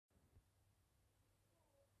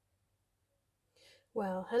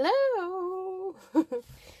Well, hello.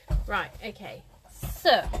 Right, okay.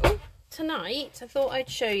 So, tonight I thought I'd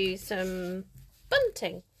show you some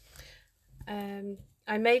bunting.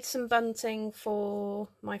 I made some bunting for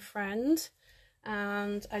my friend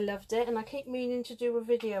and I loved it, and I keep meaning to do a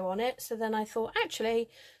video on it, so then I thought, actually,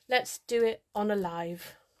 let's do it on a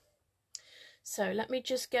live. So let me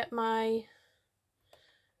just get my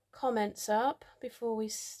comments up before we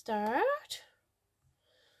start.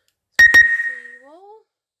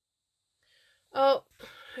 Oh,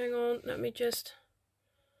 hang on, let me just...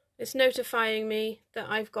 It's notifying me that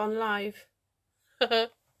I've gone live.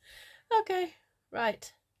 Okay,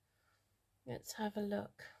 right. Let's have a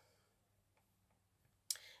look.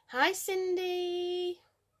 Hi, Cindy.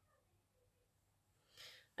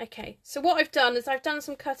 Okay, so what I've done is I've done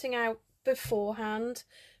some cutting out beforehand,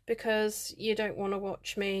 because you don't want to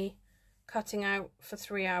watch me cutting out for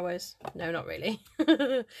 3 hours. No, not really.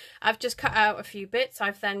 I've just cut out a few bits.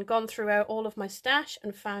 I've then gone through all of my stash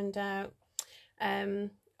and found out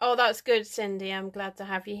oh, that's good, Cindy. I'm glad to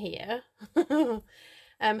have you here.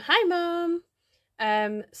 Hi, Mum.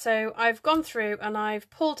 So I've gone through and I've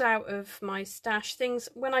pulled out of my stash things.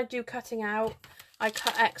 When I do cutting out, I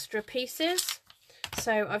cut extra pieces.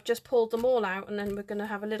 So I've just pulled them all out, and then we're going to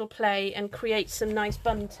have a little play and create some nice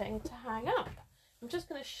bunting to hang up. I'm just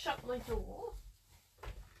going to shut my door,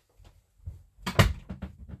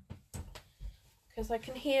 because I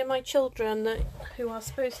can hear my children, who are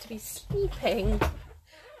supposed to be sleeping,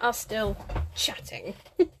 are still chatting.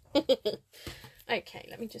 Okay,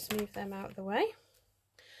 let me just move them out of the way.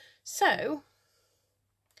 So,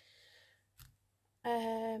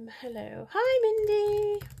 hello. Hi,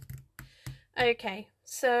 Mindy. Okay,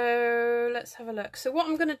 so let's have a look. So what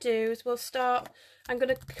I'm going to do is I'm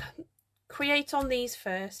going to create on these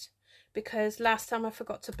first, because last time I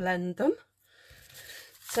forgot to blend them.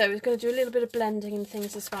 So we're going to do a little bit of blending and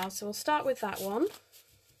things as well. So we'll start with that one.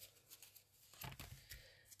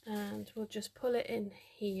 And we'll just pull it in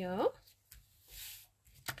here.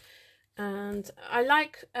 And I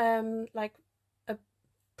like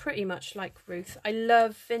pretty much like Ruth. I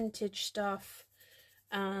love vintage stuff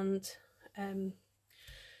and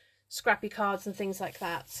scrappy cards and things like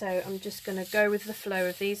that. So I'm just going to go with the flow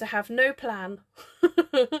of these. I have no plan.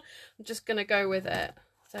 I'm just going to go with it.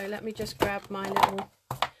 So let me just grab my little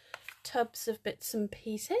tubs of bits and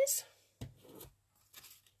pieces.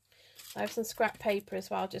 I have some scrap paper as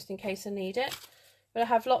well, just in case I need it. But I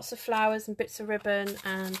have lots of flowers and bits of ribbon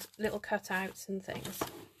and little cutouts and things.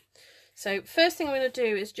 So first thing I'm going to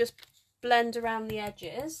do is just blend around the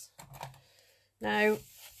edges. Now,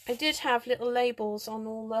 I did have little labels on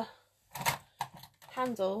all the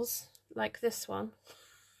handles, like this one,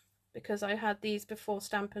 because I had these before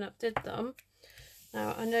Stampin' Up did them.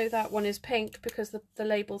 Now, I know that one is pink because the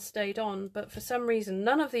label stayed on, but for some reason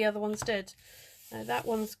none of the other ones did. Now, that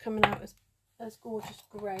one's coming out as gorgeous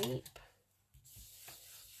grape.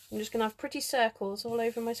 I'm just going to have pretty circles all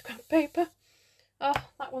over my scrap paper. Oh,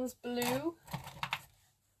 that one's blue.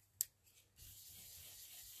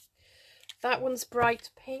 That one's bright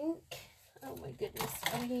pink. Oh my goodness,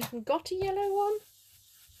 have we even got a yellow one?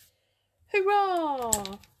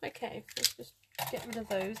 Hurrah! Okay, let's just get rid of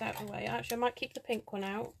those out of the way. Actually, I might keep the pink one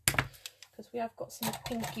out, because we have got some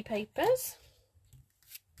pinky papers.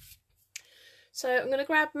 So I'm going to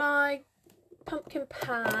grab my pumpkin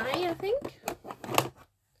pie, I think,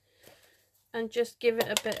 and just give it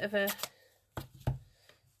a bit of a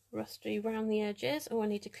rusty around the edges. Oh, I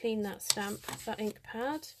need to clean that stamp, that ink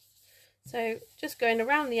pad. So just going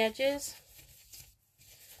around the edges,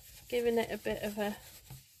 giving it a bit of a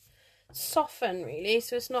soften, really,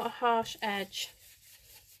 so it's not a harsh edge.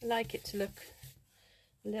 I like it to look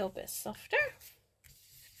a little bit softer.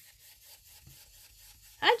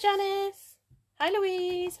 Hi, Janice. Hi,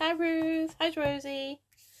 Louise. Hi, Ruth. Hi, Rosie.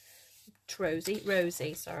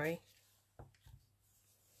 Rosie, sorry.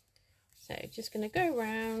 So just going to go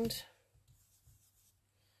around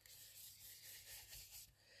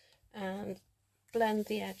and blend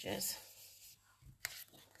the edges.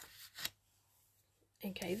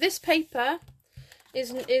 Okay, this paper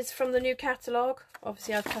is from the new catalogue.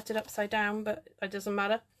 Obviously I've cut it upside down, but it doesn't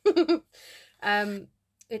matter.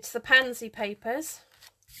 It's the Pansy papers,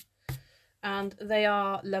 and they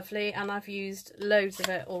are lovely, and I've used loads of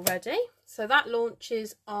it already. So that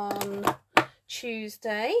launches on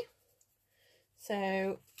Tuesday.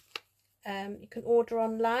 So you can order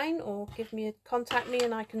online or contact me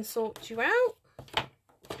and I can sort you out.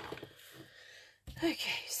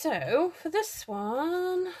 Okay, so for this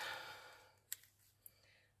one,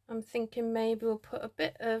 I'm thinking maybe we'll put a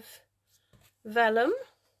bit of vellum.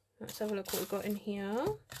 Let's have a look what we've got in here.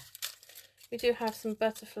 We do have some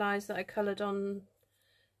butterflies that I coloured on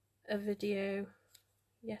a video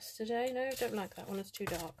yesterday. No, don't like that one, it's too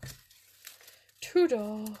dark. Too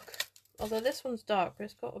dark. Although this one's dark, but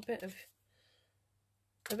it's got a bit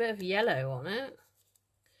of yellow on it.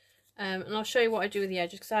 And I'll show you what I do with the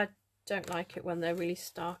edges, because I don't like it when they're really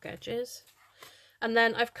stark edges. And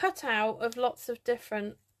then I've cut out of lots of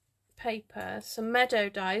different paper some meadow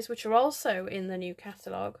dies, which are also in the new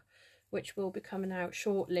catalogue, which will be coming out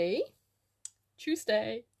shortly.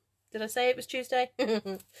 Tuesday. Did I say it was Tuesday?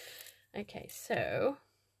 Okay, so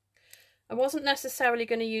I wasn't necessarily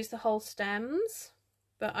going to use the whole stems,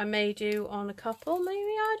 but I may do on a couple, maybe,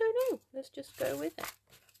 I don't know. Let's just go with it.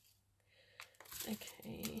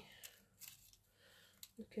 Okay.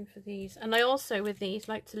 Looking for these. And I also, with these,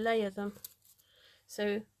 like to layer them.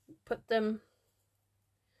 So put them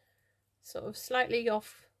sort of slightly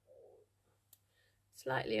off,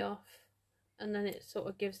 and then it sort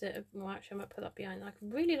of gives it a, well, actually I might put that behind. I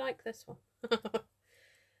really like this one.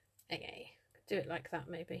 Okay, do it like that,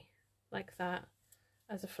 maybe like that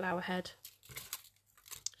as a flower head.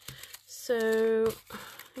 So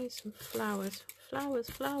I need some flowers.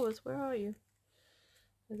 Flowers, where are you?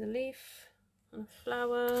 There's a leaf and a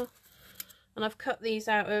flower, and I've cut these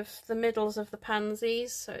out of the middles of the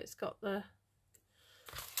pansies, so it's got the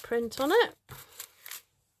print on it.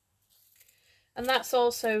 And that's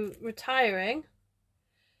also retiring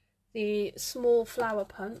the small flower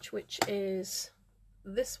punch, which is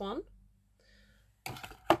this one.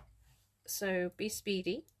 So be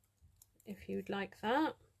speedy if you'd like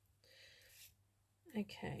that.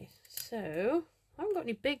 Okay, so I haven't got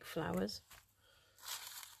any big flowers.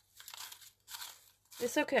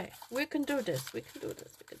 It's okay, we can do this, we can do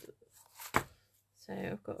this. So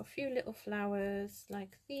I've got a few little flowers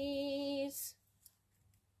like these.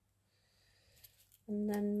 And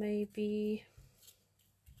then maybe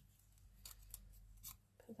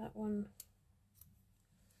put that one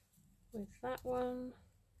with that one.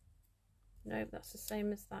 Nope, that's the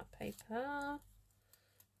same as that paper.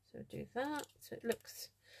 So do that, so it looks,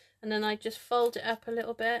 and then I just fold it up a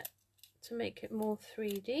little bit to make it more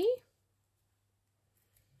 3D.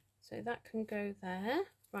 So that can go there.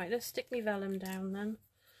 Right, let's stick my vellum down then.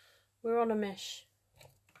 We're on a mish.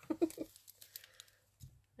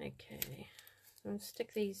 Okay, I'll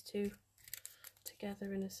stick these two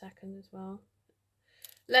together in a second as well.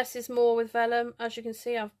 Less is more with vellum. As you can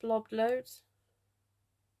see, I've blobbed loads.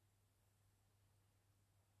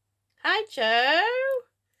 Hi Joe!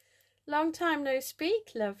 Long time no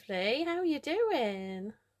speak, lovely. How are you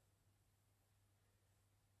doing?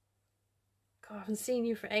 God, I haven't seen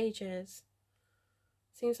you for ages.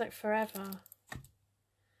 Seems like forever.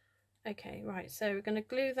 Okay, right, so we're going to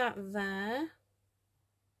glue that there,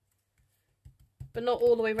 but not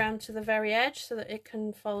all the way round to the very edge, so that it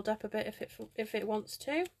can fold up a bit if it wants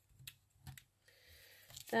to.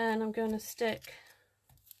 Then I'm going to stick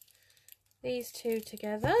these two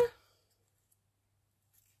together,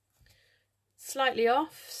 slightly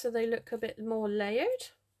off so they look a bit more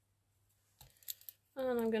layered.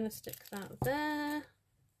 And I'm going to stick that there,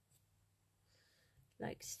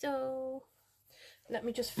 like so. Let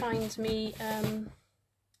me just find me,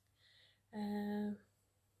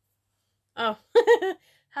 oh,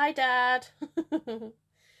 hi Dad.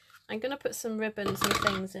 I'm going to put some ribbons and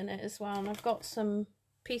things in it as well, and I've got some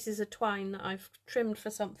pieces of twine that I've trimmed for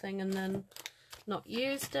something and then not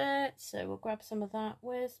used it, so we'll grab some of that.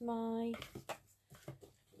 Where's my,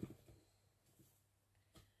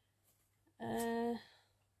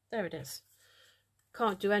 there it is.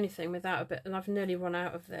 Can't do anything without a bit, and I've nearly run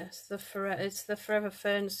out of this. It's the Forever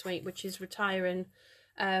Fern Suite, which is retiring.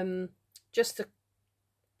 Just the,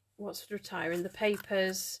 what's retiring? The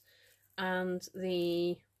papers and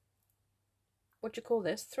the, what do you call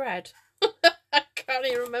this? Thread. I can't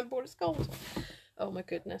even remember what it's called. Oh my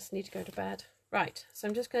goodness, need to go to bed. Right, so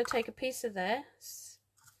I'm just going to take a piece of this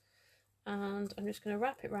and I'm just going to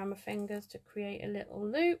wrap it around my fingers to create a little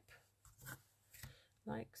loop,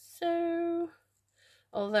 like so.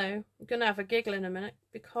 Although, I'm going to have a giggle in a minute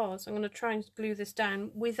because I'm going to try and glue this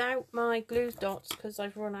down without my glue dots because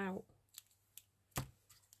I've run out.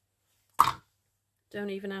 Don't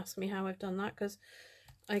even ask me how I've done that because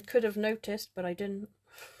I could have noticed, but I didn't.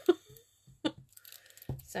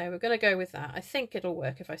 So we're going to go with that. I think it'll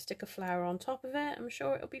work if I stick a flower on top of it. I'm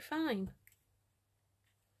sure it'll be fine.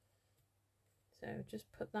 So just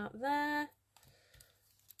put that there.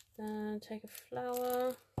 Then take a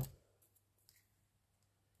flower.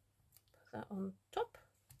 That on top.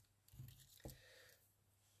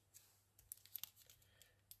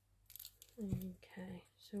 Okay,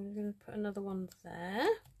 so we're going to put another one there.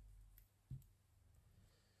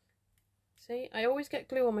 See, I always get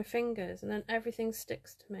glue on my fingers and then everything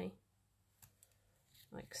sticks to me.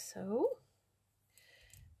 Like so.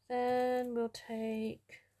 Then we'll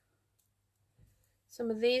take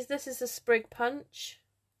some of these. This is a sprig punch.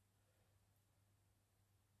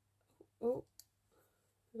 Oh,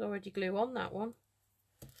 there's already glue on that one.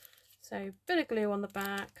 So a bit of glue on the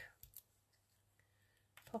back.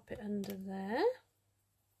 Pop it under there.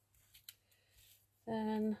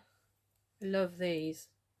 Then, I love these.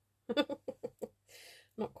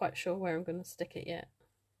 Not quite sure where I'm going to stick it yet.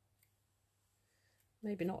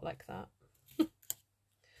 Maybe not like that.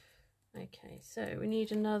 Okay, so we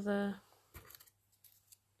need another.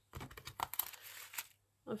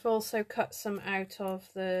 I've also cut some out of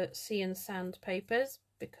the sea and sand papers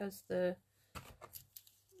because the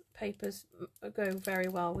papers go very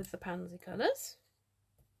well with the pansy colours.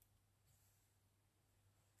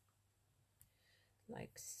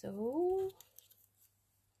 Like so.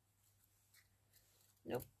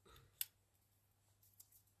 Nope.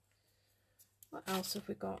 What else have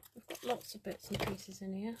we got? We've got lots of bits and pieces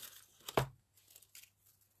in here.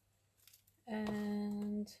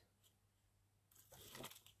 And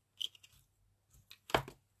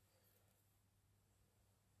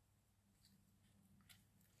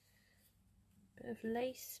bit of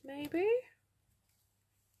lace maybe.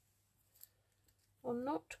 Or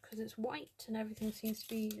not, because it's white and everything seems to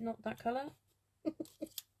be not that colour.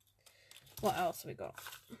 What else have we got?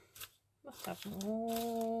 Must have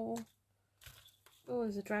more. Oh,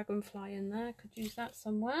 there's a dragonfly in there. Could use that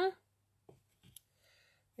somewhere.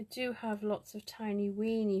 I do have lots of tiny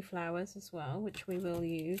weeny flowers as well, which we will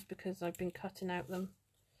use because I've been cutting them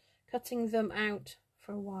out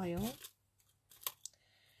for a while.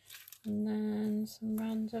 And then some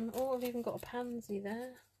random. Oh, I've even got a pansy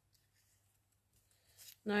there.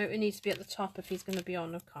 No, it needs to be at the top if he's going to be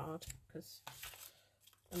on a card, because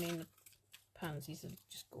I mean the pansies are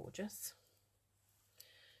just gorgeous.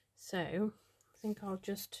 So I think I'll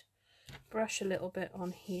just brush a little bit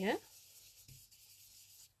on here.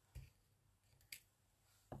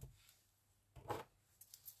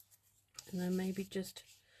 And then maybe just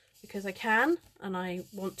because I can and I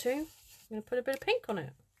want to, I'm going to put a bit of pink on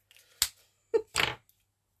it. So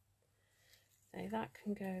that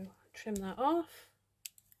can go, trim that off.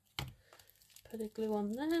 Put a glue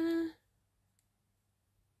on there.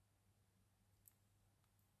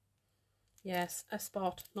 Yes, a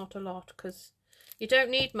spot, not a lot, because you don't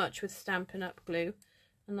need much with Stampin' Up! Glue.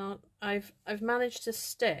 And I've managed to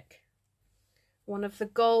stick one of the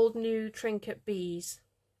gold new trinket bees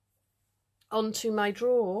onto my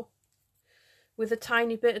drawer with a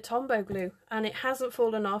tiny bit of Tombow glue, and it hasn't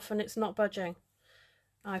fallen off and it's not budging.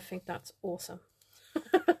 I think that's awesome.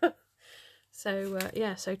 So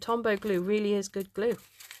yeah, so Tombow glue really is good glue.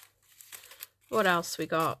 What else we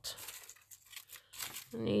got?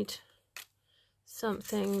 I need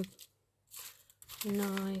something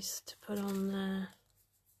nice to put on there.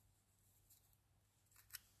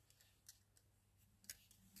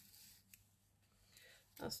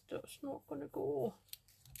 That's just not gonna go.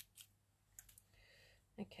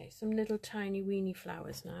 Okay, some little tiny weeny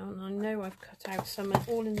flowers now, and I know I've cut out some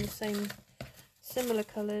all in the same similar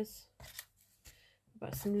colours.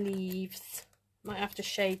 Got some leaves. Might have to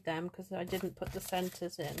shade them because I didn't put the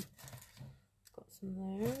centres in. Got some of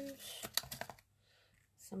those.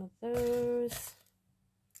 Some of those.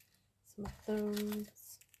 Some of those.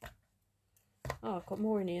 Oh, I've got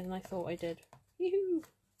more in here than I thought I did. Yoo-hoo!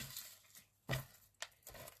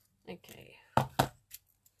 Okay.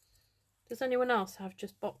 Does anyone else have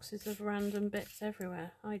just boxes of random bits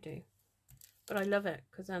everywhere? I do. But I love it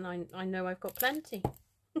because then I know I've got plenty.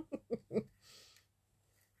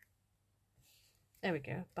 There we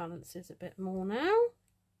go, balances a bit more now.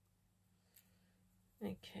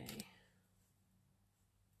 Okay.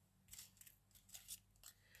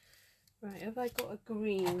 Right, have I got a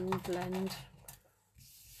green blend?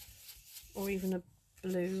 Or even a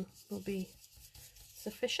blue will be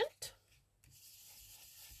sufficient.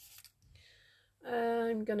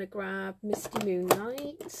 I'm going to grab Misty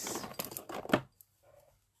Moonlights.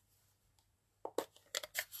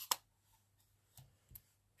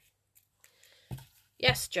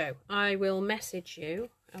 Yes, Joe, I will message you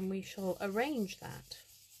and we shall arrange that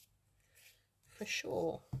for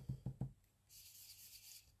sure.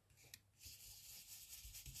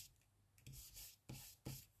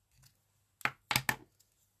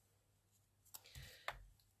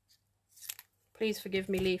 Please forgive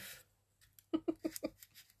me, Leaf.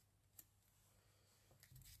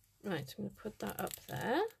 Right, I'm going to put that up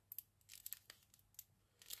there.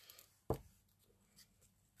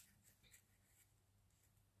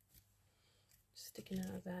 sticking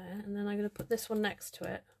out of there, and then I'm going to put this one next to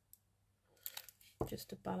it just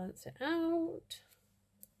to balance it out,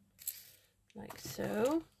 like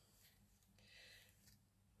so.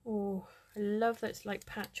 Oh, I love that it's like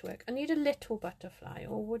patchwork. I need a little butterfly,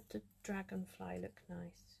 or would the dragonfly look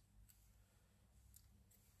nice?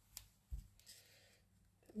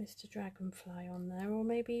 Put Mr. Dragonfly on there, or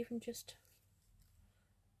maybe even just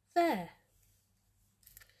there.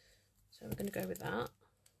 So we're going to go with that.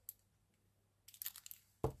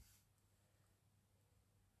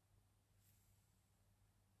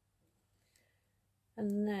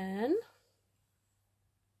 And then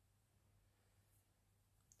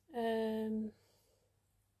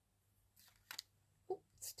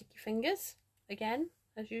sticky fingers again,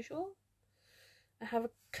 as usual. I have a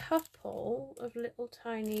couple of little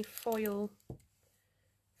tiny foil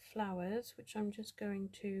flowers which I'm just going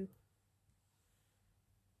to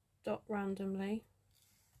dot randomly.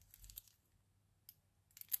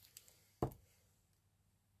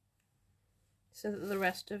 So that the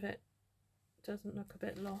rest of it doesn't look a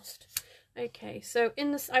bit lost. Okay, so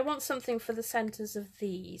in this, I want something for the centers of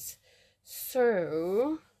these.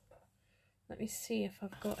 So let me see if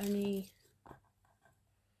I've got any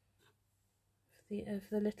of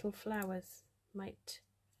the little flowers. Might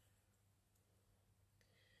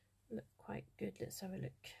look quite good. Let's have a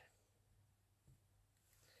look.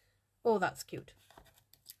 Oh, that's cute.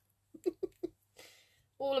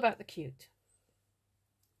 All about the cute.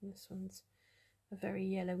 And this one's a very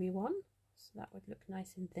yellowy one, so that would look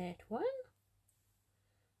nice in that one.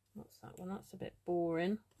 What's that one? That's a bit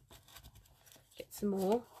boring. Get some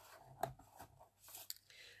more.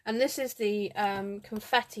 And this is the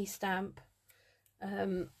confetti stamp.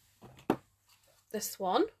 This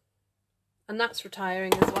one. And that's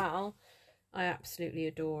retiring as well. I absolutely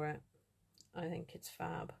adore it. I think it's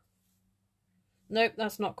fab. Nope,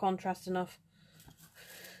 that's not contrast enough.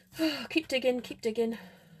 Keep digging, keep digging.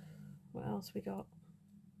 What else we got?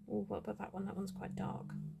 Oh, what about that one? That one's quite dark.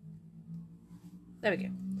 There we go.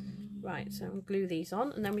 Right, so I'll glue these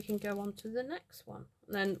on, and then we can go on to the next one.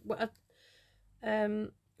 And then, well,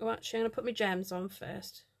 actually, I'm going to put my gems on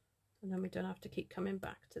first, and then we don't have to keep coming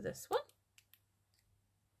back to this one.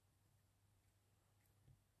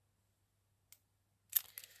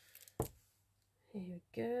 Here we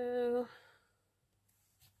go.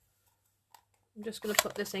 I'm just going to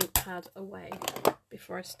put this ink pad away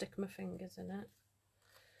before I stick my fingers in it.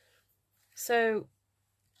 So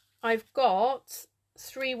I've got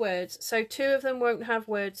 3 words. So 2 of them won't have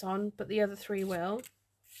words on, but the other 3 will.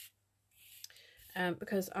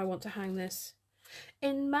 Because I want to hang this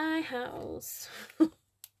in my house.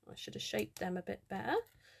 I should have shaped them a bit better.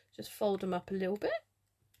 Just fold them up a little bit.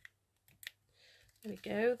 There we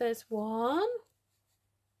go. There's one.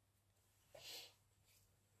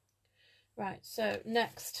 Right, so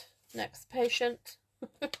next patient.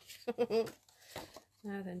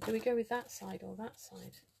 Now then, do we go with that side or that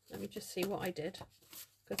side? Let me just see what I did,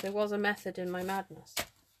 because there was a method in my madness.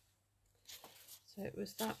 So it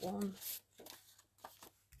was that one.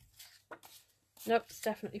 Nope, it's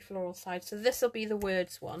definitely floral side. So this will be the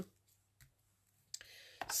words one.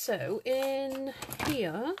 So in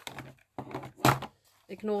here,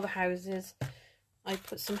 ignore the houses. I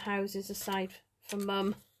put some houses aside for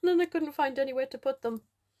Mum, and then I couldn't find anywhere to put them.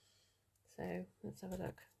 So let's have a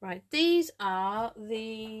look. Right, these are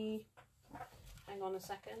the, hang on a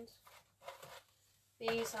second.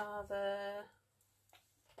 These are the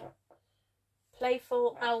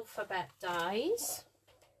Playful Alphabet dies.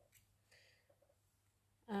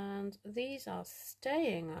 And these are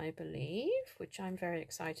staying, I believe, which I'm very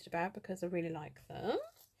excited about because I really like them.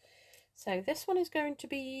 So this one is going to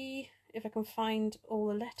be, if I can find all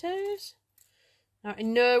the letters. Now I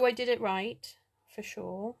know I did it right, for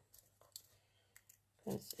sure,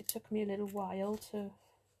 because it took me a little while to,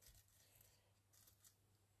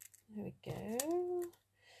 there we go.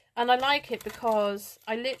 And I like it because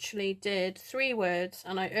I literally did 3 words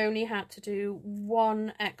and I only had to do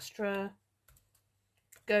 1 extra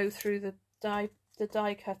go through the die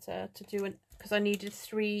cutter to do it, because I needed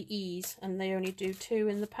 3 E's and they only do 2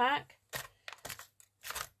 in the pack.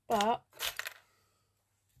 But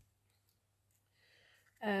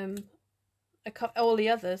I cut all the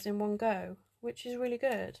others in one go, which is really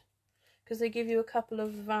good because they give you a couple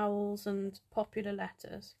of vowels and popular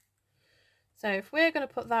letters. So if we're going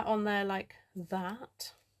to put that on there like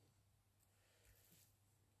that,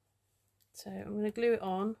 so I'm going to glue it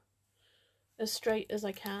on as straight as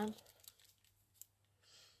I can.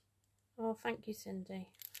 Oh, thank you, Cindy.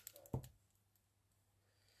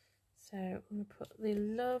 So I'm going to put the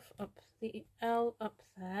love up, the L up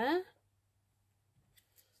there,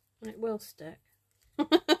 and it will stick. And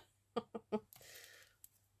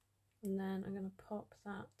then I'm going to pop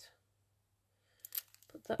that,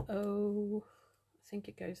 put the O, I think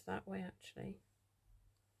it goes that way actually.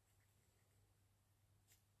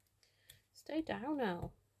 Stay down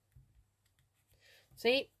now.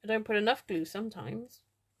 See, I don't put enough glue sometimes. Is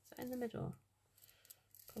that in the middle?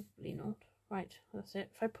 Probably not. Right, that's it.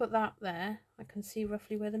 If I put that there, I can see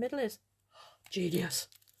roughly where the middle is. Genius!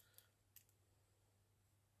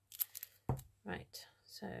 Right,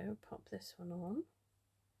 so pop this one on.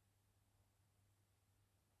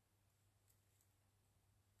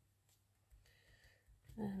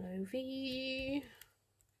 LOV.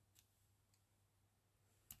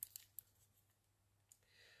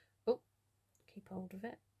 Oh, keep hold of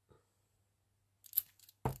it.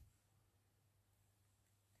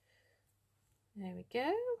 There we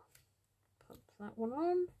go. Pop that one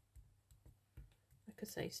on. Like I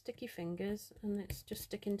say, sticky fingers, and it's just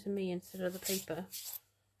sticking to me instead of the paper.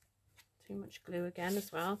 Too much glue again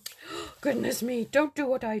as well. Goodness me, don't do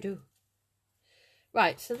what I do.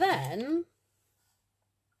 Right, so then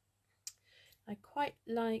I quite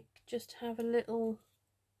like just have a little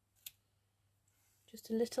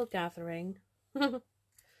gathering at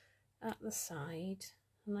the side,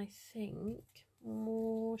 and I think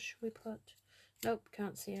more should we put, nope,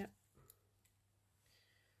 can't see it,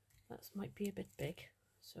 that might be a bit big,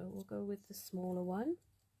 so we'll go with the smaller one.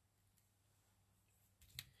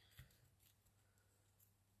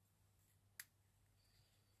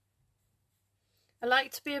 I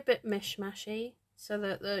like to be a bit mishmashy so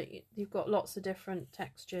that you've got lots of different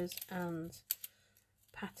textures and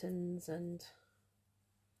patterns and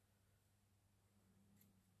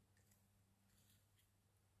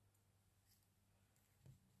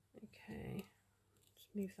okay,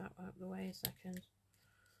 just move that out of the way a second.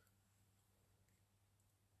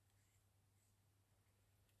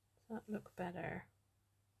 Does that look better?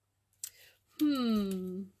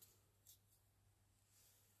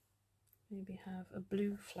 Maybe have a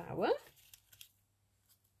blue flower.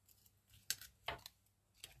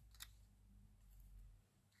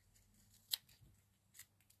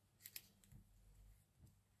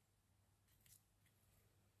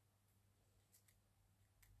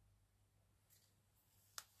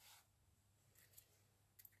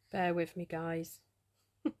 Bear with me, guys.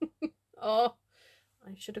 Oh,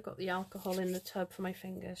 I should have got the alcohol in the tub for my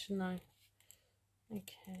fingers, shouldn't I?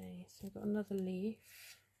 Okay, so we've got another leaf.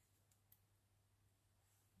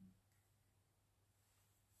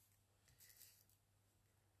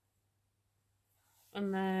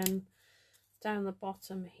 And then down the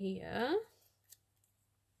bottom here,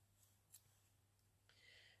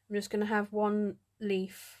 I'm just going to have one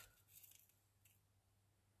leaf.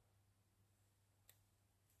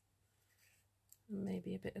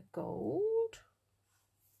 Maybe a bit of gold.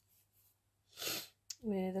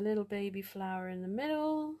 With a little baby flower in the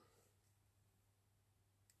middle.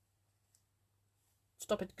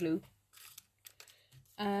 Stop it, glue.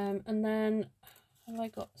 And then have I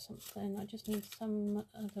got something? I just need some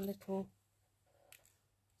other little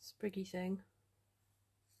spriggy thing.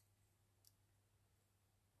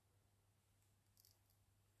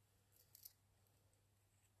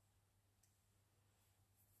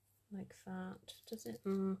 Like that. Does it?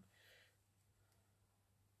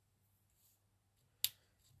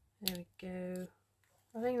 There we go.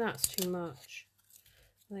 I think that's too much.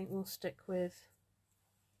 I think we'll stick with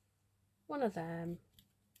one of them.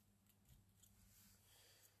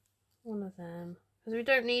 One of them. Because we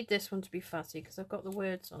don't need this one to be fussy because I've got the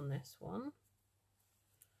words on this one.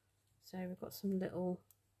 So we've got some little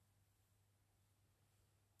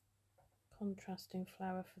contrasting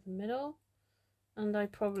flower for the middle. And I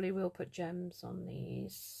probably will put gems on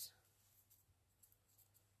these.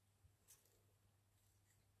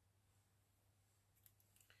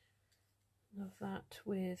 Love that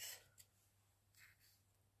with,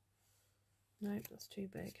 nope, that's too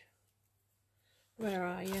big. Where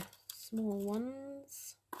are you? Small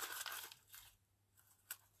ones.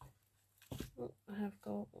 Oh, I have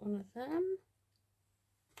got one of them.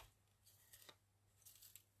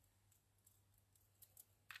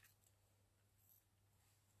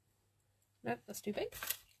 Nope, that's too big.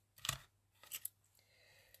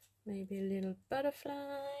 Maybe a little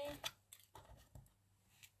butterfly.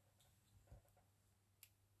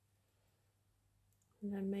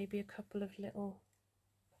 And then maybe a couple of little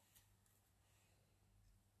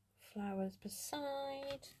flowers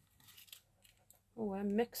beside. Oh,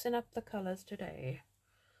 I'm mixing up the colours today.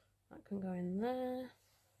 That can go in there.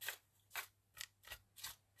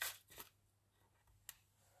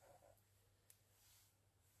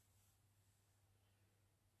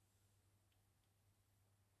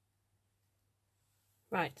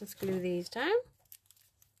 Right, just glue these down.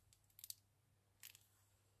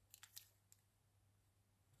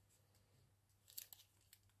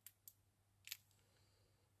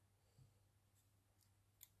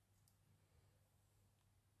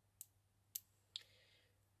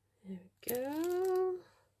 There we go.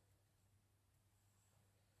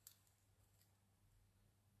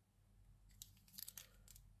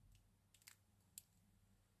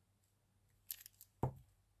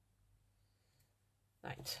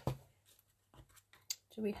 Right.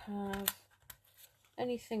 Do we have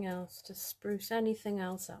anything else to spruce anything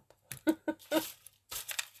else up? What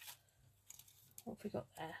have we got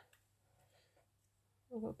there?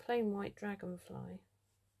 We've got a plain white dragonfly.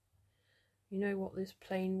 You know what this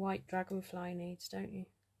plain white dragonfly needs, don't you?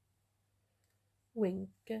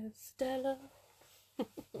 Winker Stella. I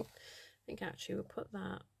think actually we'll put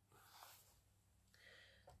that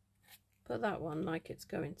one like it's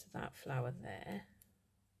going to that flower there.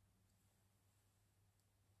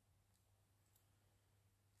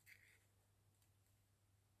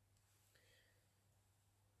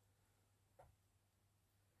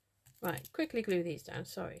 Right, quickly glue these down.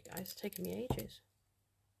 Sorry guys, it's taking me ages.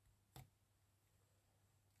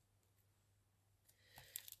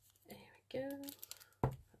 There we go.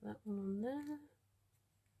 Put that one on there.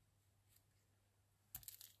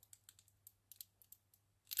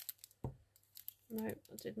 No,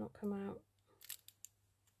 that did not come out.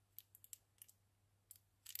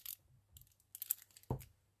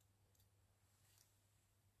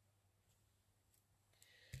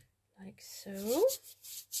 Like so.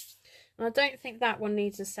 And I don't think that one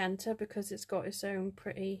needs a centre because it's got its own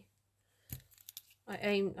pretty...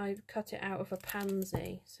 I cut it out of a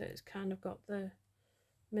pansy, so it's kind of got the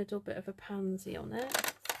middle bit of a pansy on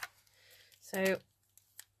it. So,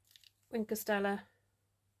 Winker Stella.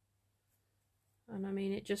 And I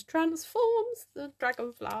mean, it just transforms the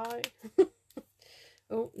dragonfly.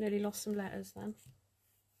 Oh, nearly lost some letters then.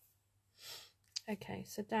 Okay,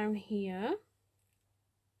 so down here,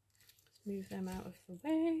 let's move them out of the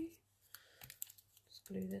way. Just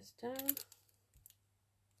glue this down.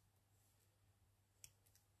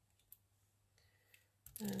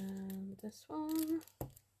 And this one.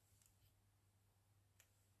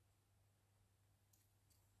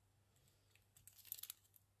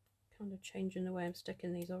 Kind of changing the way I'm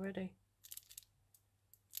sticking these already.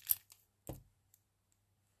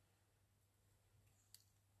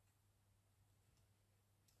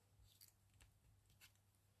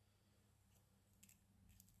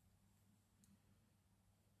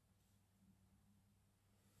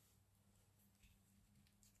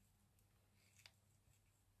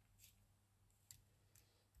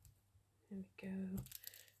 There we go.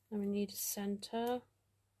 Now we need a centre.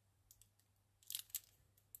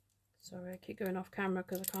 Sorry, I keep going off camera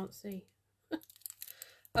because I can't see.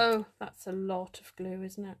 Oh, that's a lot of glue,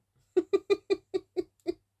 isn't it?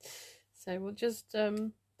 So we'll just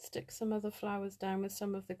stick some other flowers down with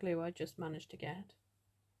some of the glue I just managed to get.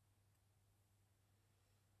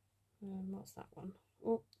 What's that one?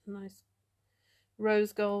 Oh, nice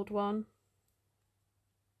rose gold one.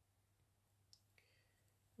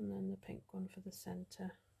 And then the pink one for the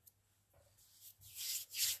centre.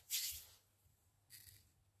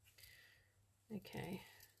 Okay,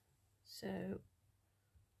 so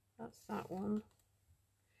that's that one.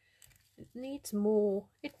 It needs more.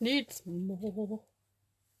 It needs more.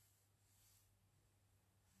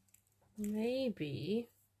 Maybe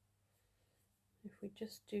if we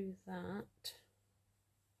just do that.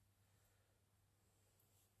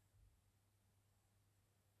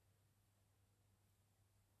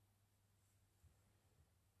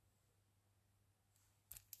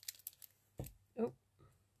 Oh.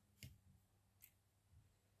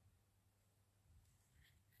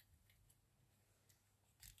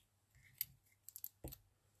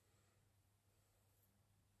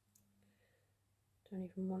 Don't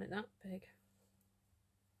even want it that big.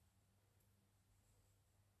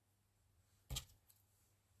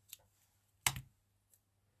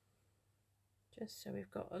 Just so we've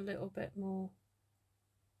got a little bit more.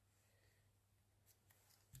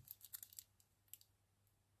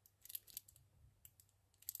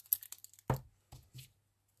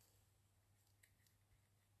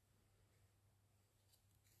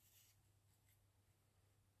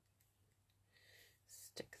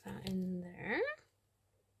 Stick that in there.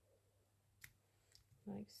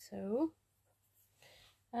 Like so.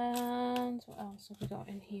 And what else have we got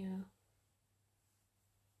in here?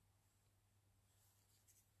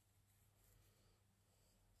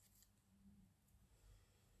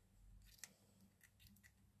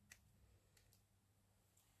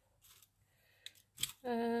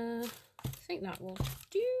 I think that will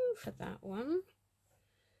do for that one.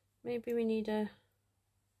 Maybe we need a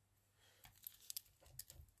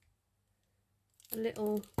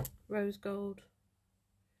little rose gold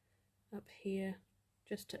up here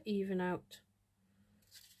just to even out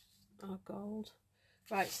our gold.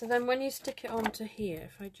 Right, so then when you stick it onto here,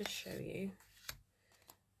 if I just show you,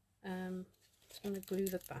 I'm just going to glue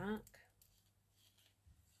the back.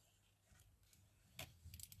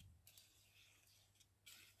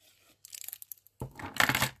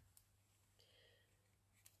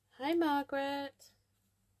 Hi Margaret,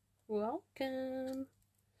 welcome.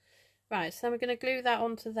 Right, so then we're going to glue that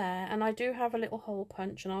onto there, and I do have a little hole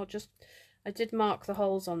punch, and I did mark the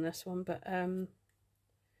holes on this one, but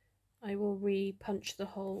I will re-punch the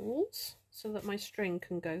holes so that my string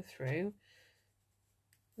can go through.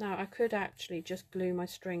 Now I could actually just glue my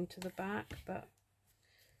string to the back, but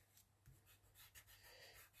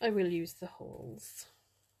I will use the holes.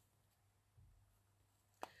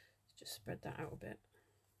 Just spread that out a bit.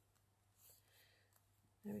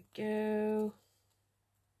 There we go.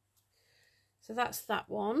 So that's that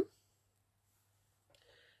one.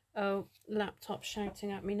 Oh, laptop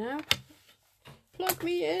shouting at me now. Plug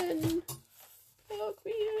me in. Plug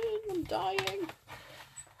me in. I'm dying.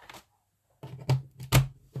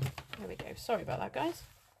 There we go. Sorry about that, guys.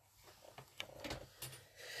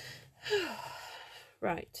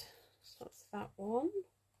 Right. So that's that one.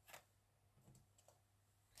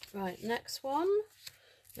 Right, next one.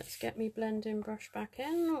 Let's get me blending brush back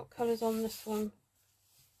in. What colour's on this one?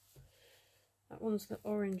 That one's the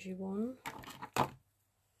orangey one.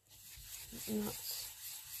 And that's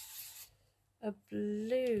a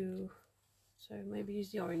blue. So maybe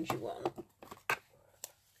use the orangey one.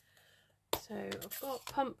 So I've got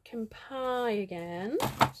pumpkin pie again.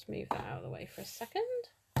 Let's move that out of the way for a second.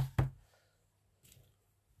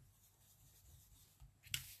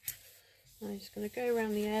 I'm just going to go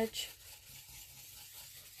around the edge.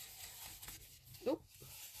 Oh.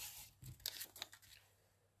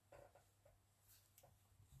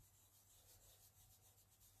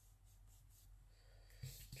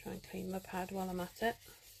 Try and clean my pad while I'm at it.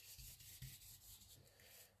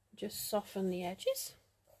 Just soften the edges.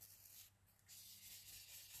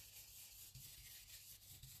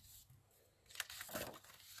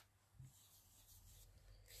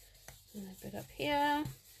 And a bit up here.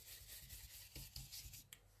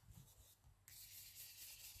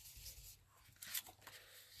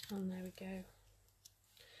 And there we go.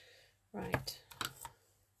 Right.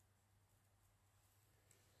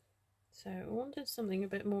 So I wanted something a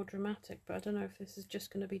bit more dramatic, but I don't know if this is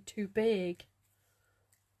just going to be too big.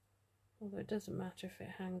 Although it doesn't matter if it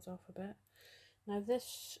hangs off a bit. Now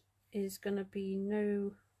this is going to be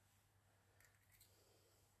no...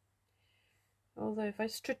 Although if I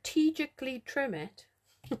strategically trim it...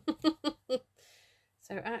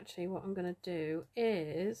 So actually what I'm going to do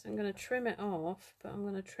is I'm going to trim it off, but I'm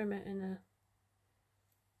going to trim it in a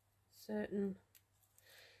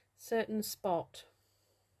certain spot.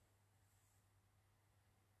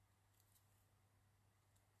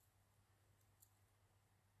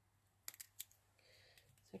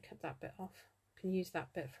 So cut that bit off. I can use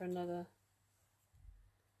that bit for another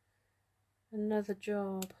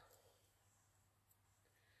job.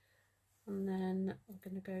 And then I'm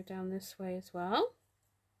going to go down this way as well.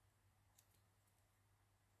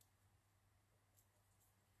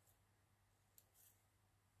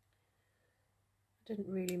 I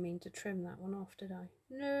didn't really mean to trim that one off, did I?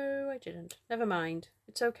 No, I didn't. Never mind.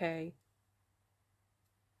 It's okay.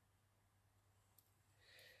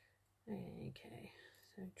 Okay,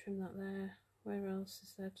 so trim that there. Where else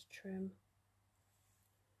is there to trim?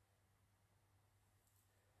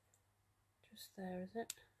 Just there, is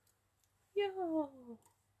it? Yo!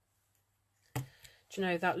 Do you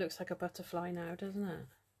know, that looks like a butterfly now, doesn't it?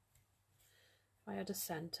 If I had a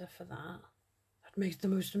centre for that, that makes the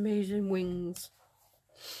most amazing wings.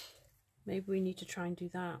 Maybe we need to try and do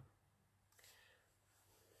that.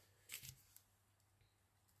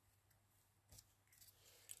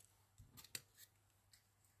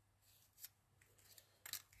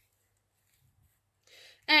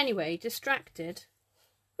 Anyway, distracted.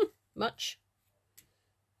 Much.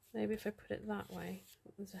 Maybe if I put it that way,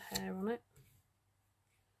 there's a hair on it.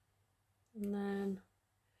 And then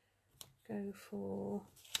go for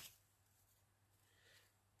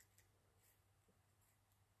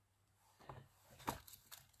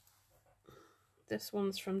this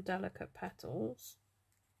one's from Delicate Petals.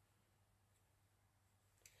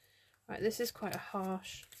 Right, this is quite a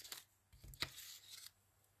harsh.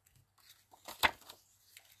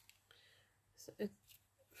 It's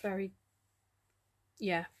very,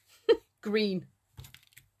 yeah, green.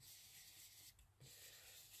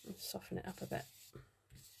 soften it up a bit.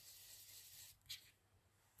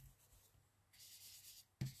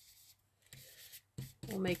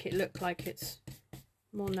 Or make it look like it's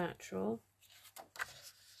more natural.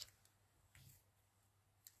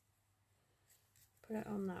 Put it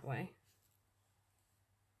on that way.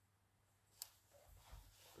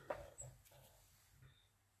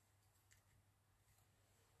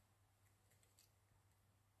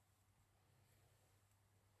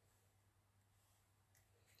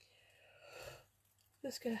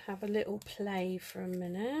 Just going to have a little play for a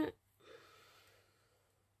minute.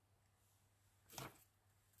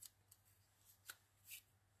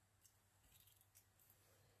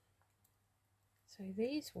 So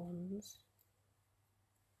these ones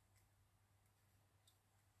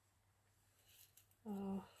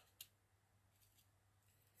are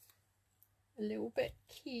a little bit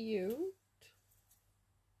cute.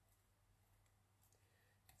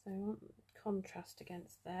 So I want contrast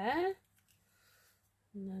against there.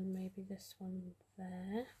 And then maybe this one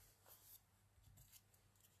there.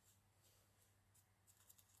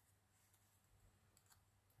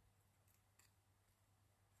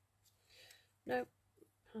 Nope,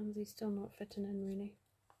 pansy's still not fitting in really.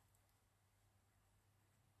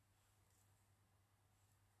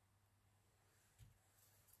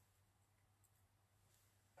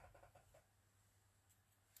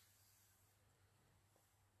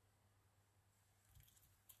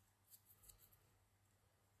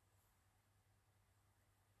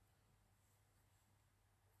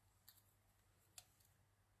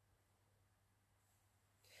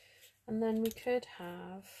 And then we could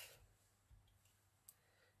have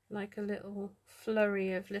like a little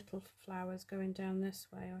flurry of little flowers going down this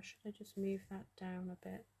way, or should I just move that down a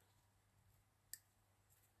bit?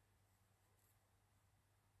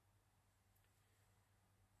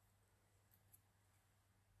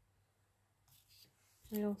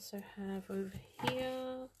 I also have over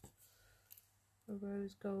here a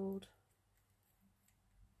rose gold.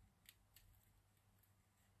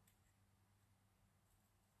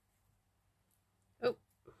 Oh,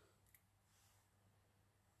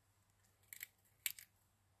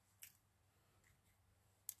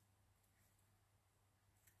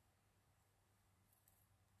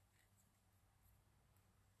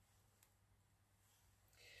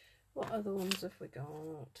 what other ones have we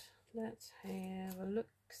got? Let's have a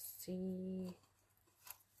look-see.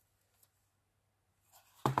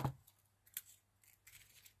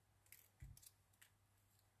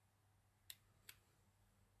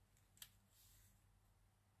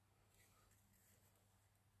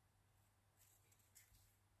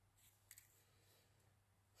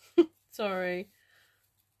 Sorry.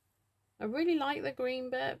 I really like the green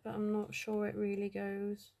bit, but I'm not sure it really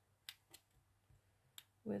goes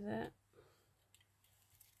with it.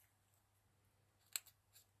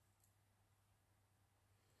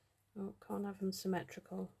 Oh, can't have them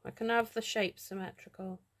symmetrical. I can have the shape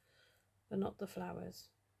symmetrical, but not the flowers.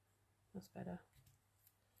 That's better.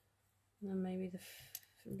 And then maybe the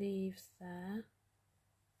leaves there.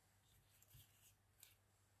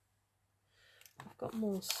 I've got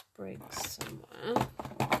more sprigs somewhere.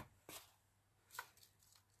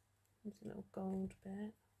 There's a little gold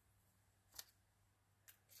bit.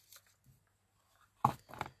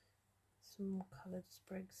 Some more coloured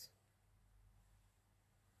sprigs.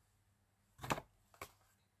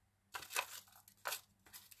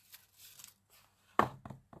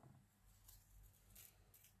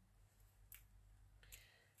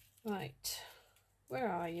 Right,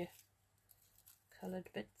 where are you? Coloured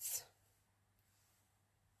bits.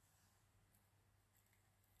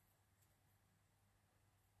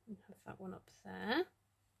 And have that one up there.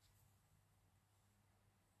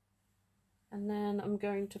 And then I'm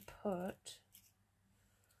going to put,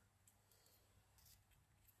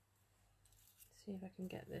 see if I can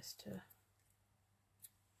get this to,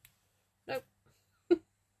 nope.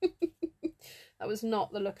 That was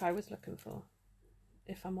not the look I was looking for,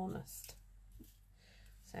 if I'm honest.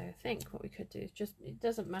 So I think what we could do is just, it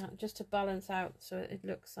doesn't matter, just to balance out so it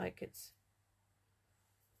looks like it's,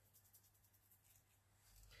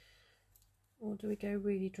 or do we go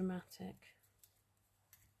really dramatic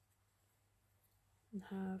and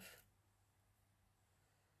have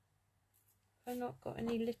I not got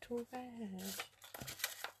any little red?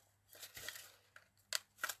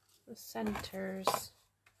 The centers.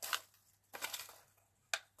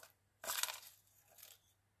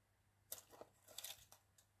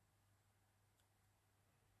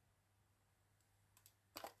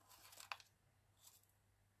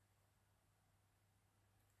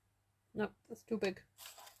 Nope, that's too big.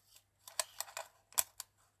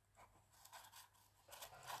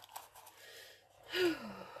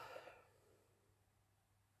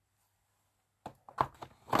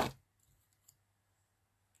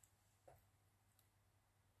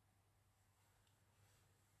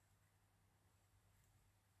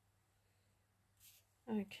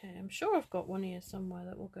 Okay, I'm sure I've got one here somewhere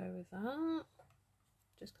that will go with that.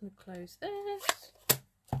 Just going to close this.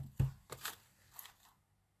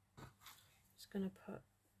 Just going to put,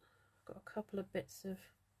 got a couple of bits of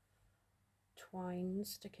twine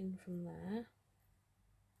sticking from there.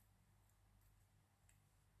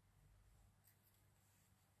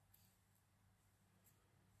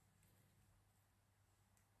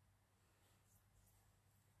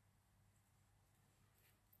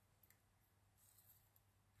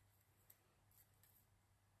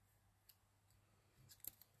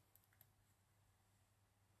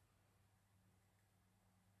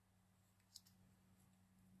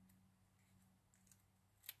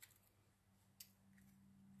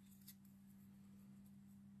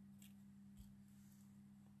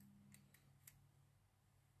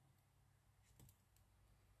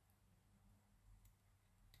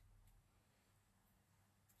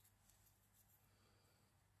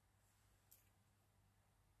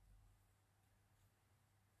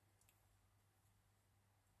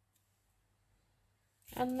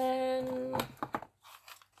 And then,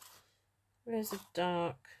 where's a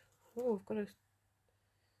dark? Oh, I've got a,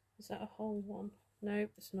 is that a whole one?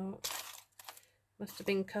 Nope, it's not. Must have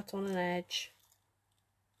been cut on an edge.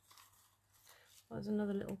 Oh, there's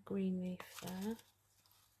another little green leaf there.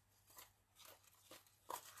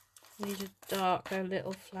 Need a darker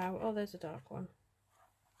little flower. Oh, there's a dark one.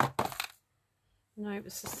 No,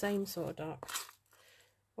 it's the same sort of dark.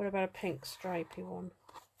 What about a pink stripy one?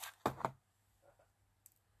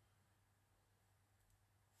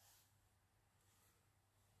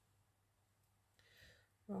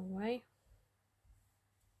 Wrong way.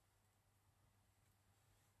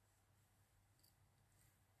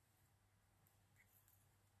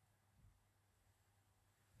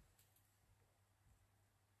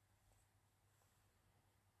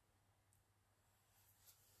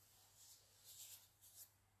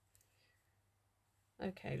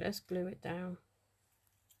 Okay, let's glue it down.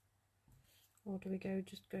 Or do we go,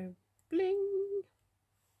 just go bling?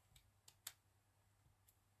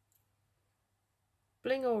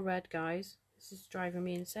 Bling or red, guys. This is driving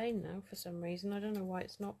me insane now for some reason. I don't know why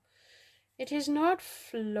it's not. It is not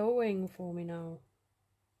flowing for me now.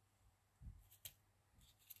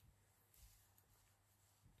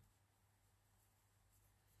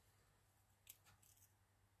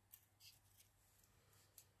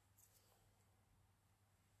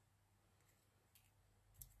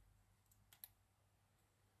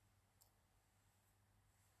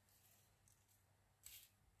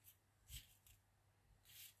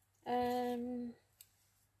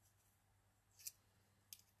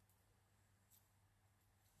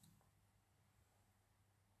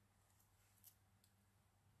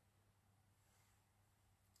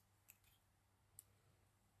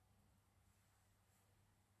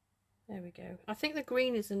 There we go. I think the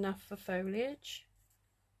green is enough for foliage,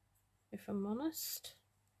 if I'm honest.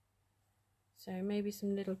 So maybe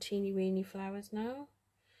some little teeny weeny flowers now.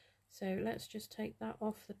 So let's just take that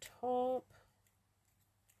off the top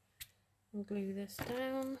and glue this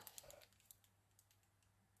down.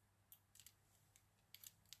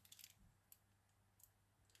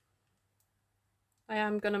 I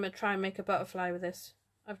am going to try and make a butterfly with this,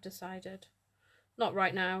 I've decided. Not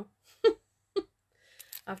right now.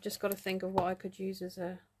 I've just got to think of what I could use as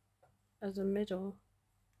a middle.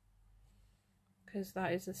 Because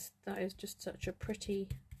that is just such a pretty,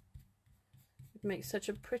 it makes such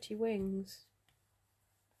a pretty wings.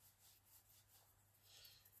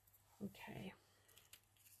 Okay.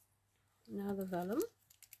 Now the vellum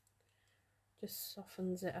just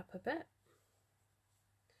softens it up a bit.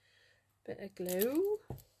 Bit of glue.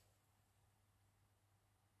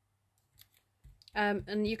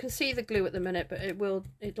 And you can see the glue at the minute, but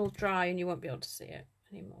it'll dry and you won't be able to see it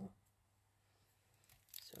anymore.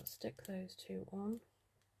 So I'll stick those two on.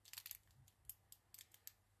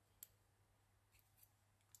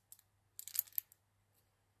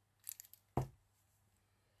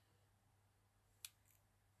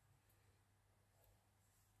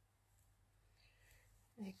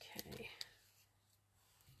 Okay.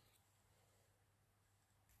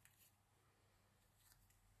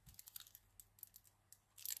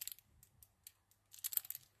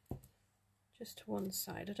 Just to one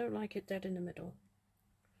side. I don't like it dead in the middle.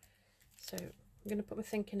 So I'm going to put my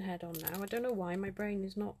thinking head on now. I don't know why my brain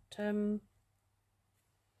is not it's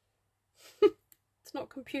not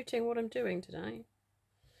computing what I'm doing today.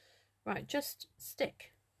 Right, just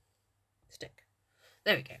stick.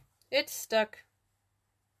 There we go. It's stuck.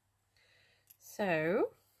 So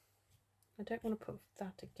I don't want to put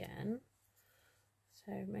that again.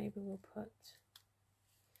 So maybe we'll put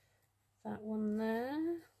that one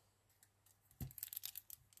there.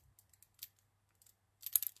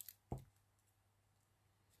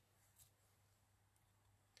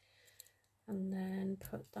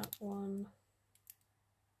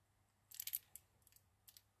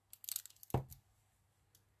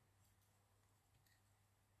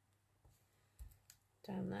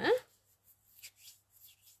 down there.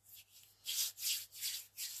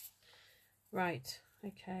 Right,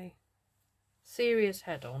 okay. Serious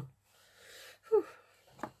head on. Whew.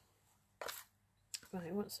 Right,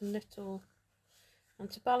 I want some little... And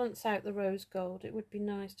to balance out the rose gold, it would be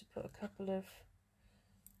nice to put a couple of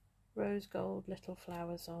rose gold little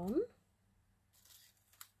flowers on.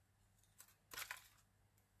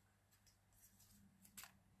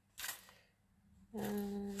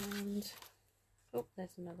 And oh,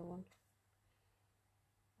 there's another one.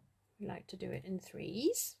 We like to do it in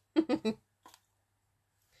threes.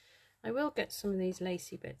 I will get some of these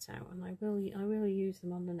lacy bits out, and I will use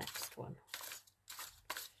them on the next one,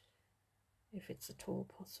 if it's at all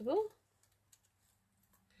possible.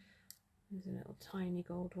 There's a little tiny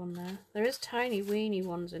gold one there. There is tiny weeny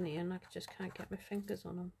ones in here, and I just can't get my fingers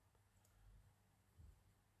on them.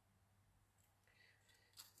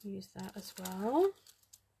 Use that as well.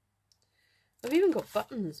 I've even got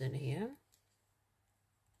buttons in here.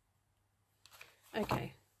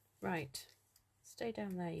 Okay, right. Stay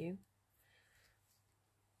down there, you.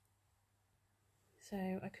 So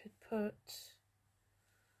I could put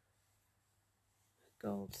a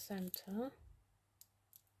gold centre.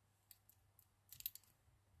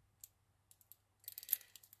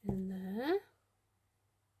 In there.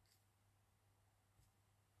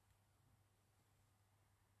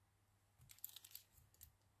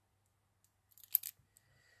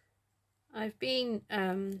 I've been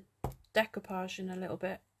decoupaging a little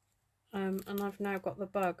bit, and I've now got the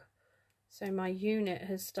bug, so my unit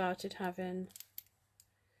has started having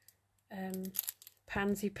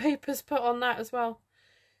pansy papers put on that as well.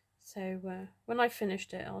 So when I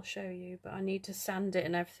finished it, I'll show you, but I need to sand it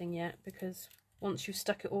and everything yet, because once you've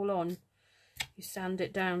stuck it all on, you sand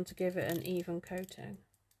it down to give it an even coating.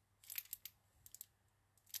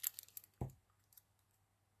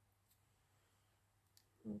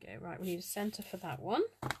 Okay, right, we need a centre for that one.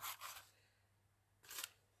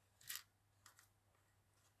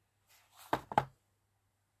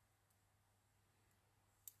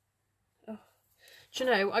 Oh. Do you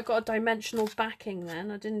know, I got a dimensional backing then.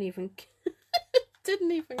 I didn't even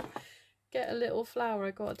didn't even get a little flower.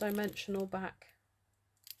 I got a dimensional back.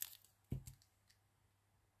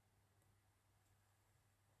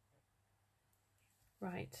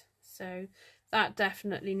 Right, so that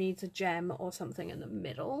definitely needs a gem or something in the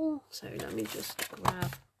middle. So let me just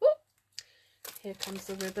grab... Whoop, here comes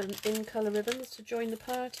the ribbon, in colour ribbons to join the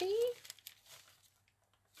party.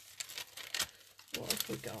 What have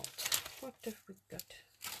we got? What have we got?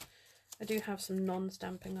 I do have some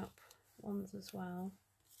non-Stampin' Up ones as well.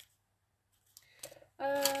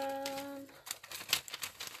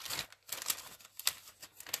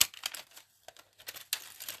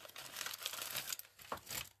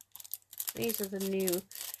 These are the new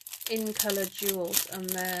in colour jewels, and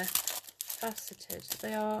they're faceted.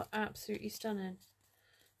 They are absolutely stunning.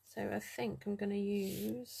 So I think I'm going to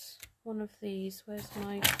use one of these. Where's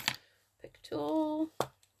my pick tool?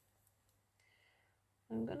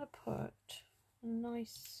 I'm going to put a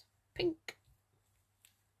nice pink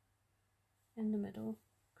in the middle,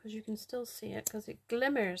 because you can still see it because it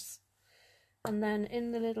glimmers. And then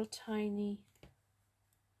in the little tiny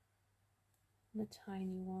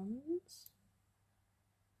ones,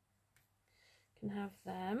 can have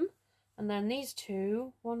them. And then these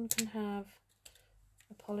two, one can have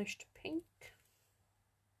a polished pink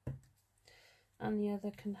and the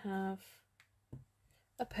other can have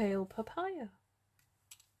a pale papaya.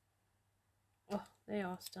 Oh, they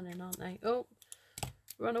are stunning, aren't they? Oh,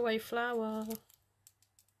 runaway flower.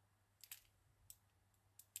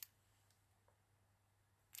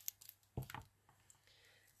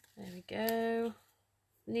 There we go.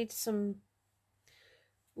 Needs some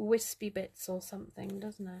wispy bits or something,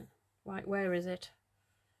 doesn't it? Right, where is it?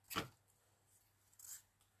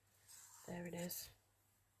 There it is.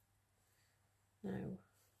 Now,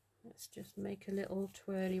 let's just make a little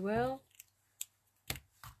twirly whirl.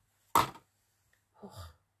 Oh,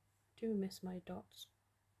 I do miss my dots.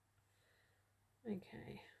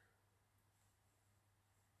 Okay.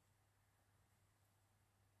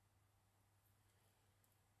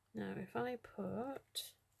 Now, if I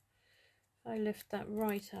lift that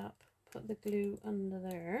right up, put the glue under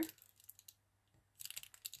there.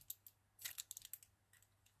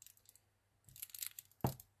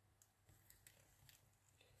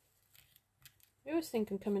 I always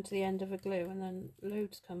think I'm coming to the end of a glue and then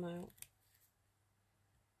loads come out.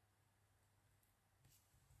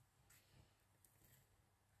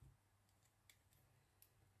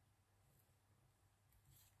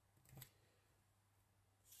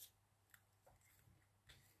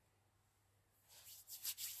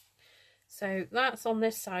 So that's on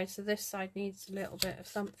this side, so this side needs a little bit of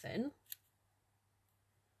something.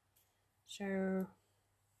 So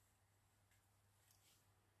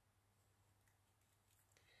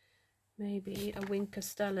maybe a Winker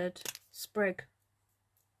Stellard sprig.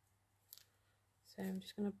 So I'm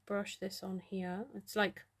just going to brush this on here. It's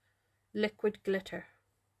like liquid glitter.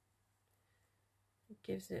 It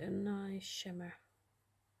gives it a nice shimmer.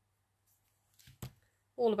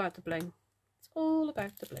 All about the bling. It's all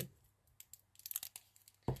about the bling.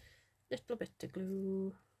 Little bit of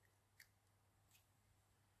glue.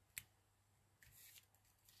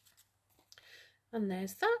 And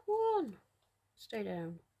there's that one. Stay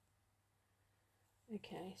down.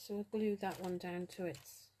 Okay, so we'll glue that one down to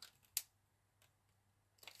its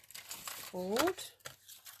board.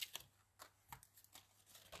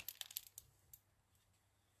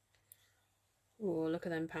 Oh, look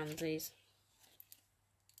at them pansies.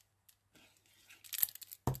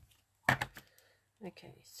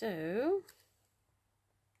 Okay, so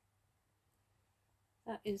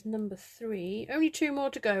that is number 3. Only 2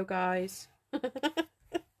 more to go, guys. Okay,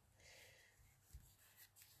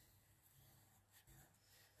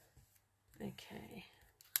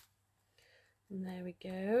 and there we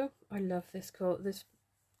go. I love this this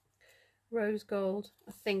rose gold.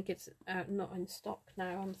 I think it's not in stock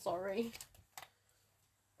now, I'm sorry,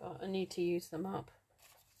 but I need to use them up.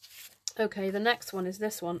 Okay, the next one is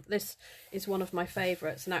this one. This is one of my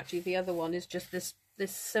favourites, and actually the other one is just this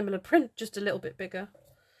similar print, just a little bit bigger.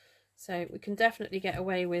 So we can definitely get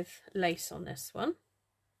away with lace on this one.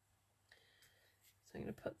 So I'm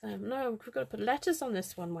going to put them... No, we've got to put letters on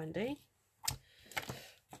this one, Wendy.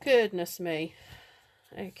 Goodness me.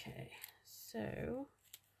 Okay, so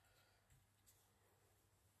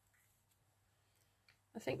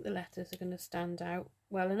I think the letters are going to stand out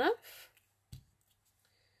well enough.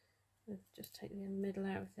 Let's just take the middle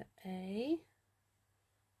out of the A.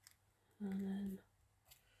 And then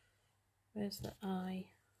where's the I?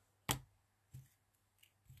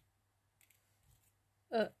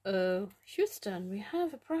 Uh-oh, Houston, we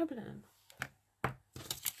have a problem.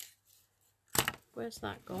 Where's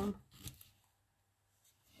that gone?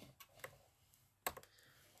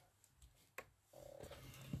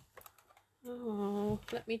 Oh,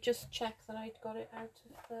 let me just check that I'd got it out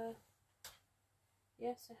of the...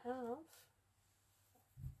 Yes, I have.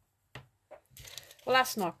 Well,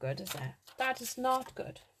 that's not good, is it? That is not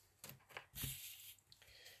good.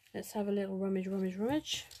 Let's have a little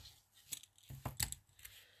rummage.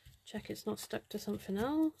 Check it's not stuck to something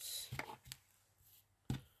else.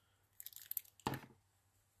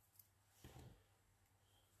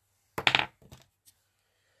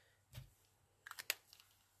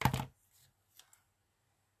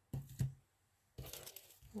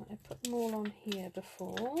 I put them all on here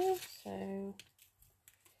before, so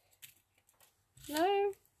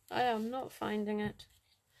no, I am not finding it.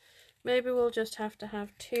 Maybe we'll just have to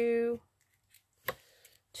have two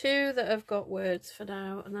that have got words for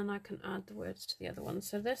now, and then I can add the words to the other one.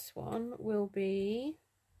 So this one will be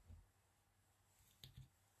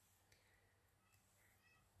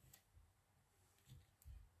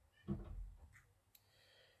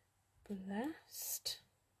blessed.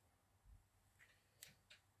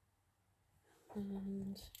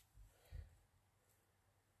 And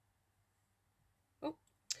oh,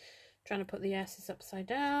 trying to put the S's upside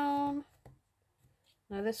down.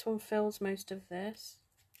 Now this one fills most of this.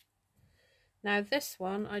 Now this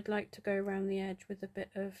one I'd like to go around the edge with a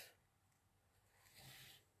bit of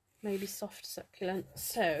maybe soft succulent.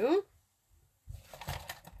 So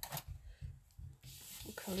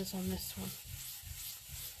what colours on this one?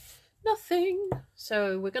 Nothing.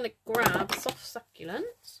 So we're going to grab soft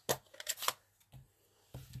succulent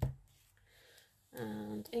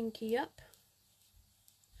and inky up.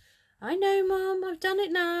 I know, Mum, I've done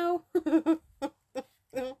it now.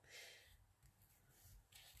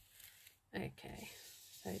 Okay,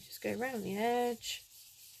 so just go around the edge.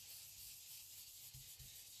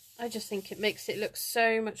 I just think it makes it look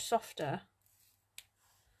so much softer.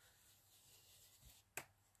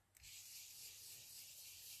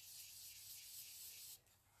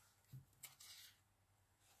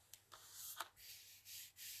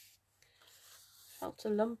 Felt a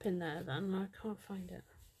lump in there then, I can't find it.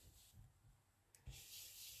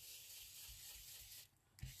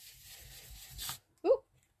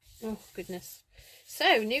 Oh goodness.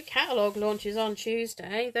 So new catalogue launches on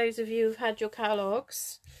Tuesday. Those of you who've had your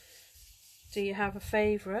catalogues, do you have a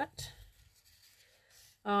favourite?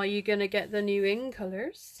 Are you going to get the new in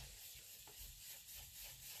colours?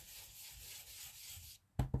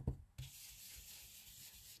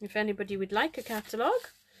 If anybody would like a catalogue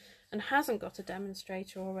and hasn't got a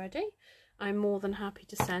demonstrator already, I'm more than happy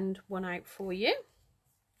to send one out for you.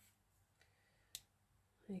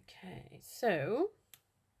 Okay, so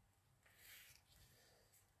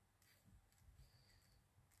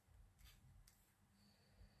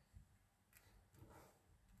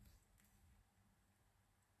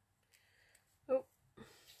oh,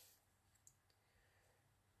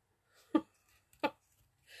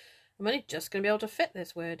 I'm only just going to be able to fit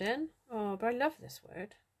this word in. Oh, but I love this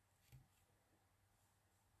word.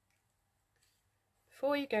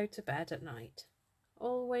 Before you go to bed at night,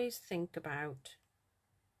 always think about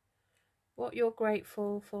what you're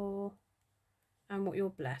grateful for and what you're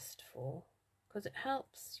blessed for, because it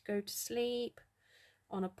helps you go to sleep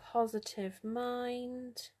on a positive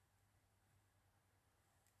mind,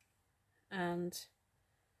 and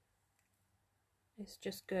it's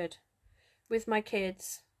just good. With my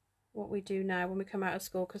kids, what we do now when we come out of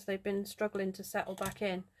school, because they've been struggling to settle back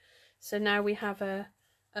in, so now we have a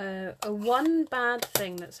one bad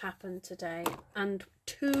thing that's happened today and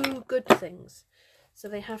 2 good things. So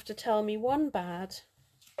they have to tell me 1 bad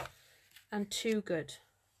and 2 good.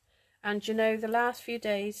 And you know, the last few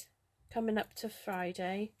days coming up to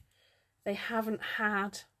Friday, they haven't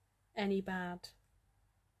had any bad.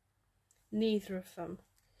 Neither of them.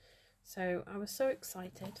 So I was so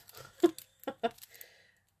excited.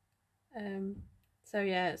 So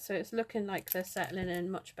yeah, so it's looking like they're settling in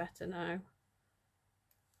much better now.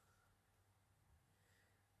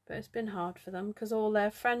 But it's been hard for them because all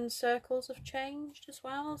their friend circles have changed as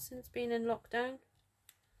well since being in lockdown.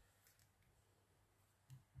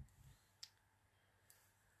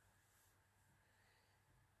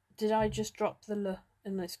 Did I just drop the L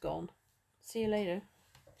and it's gone? See you later.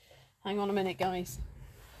 Hang on a minute, guys.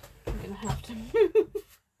 I'm going to have to move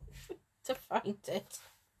to find it.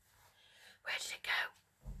 Where did it go?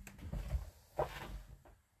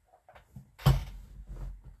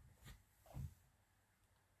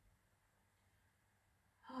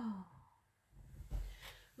 Oh,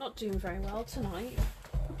 not doing very well tonight.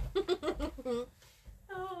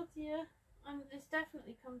 Oh dear. It's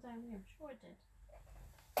definitely come down here. I'm sure it did.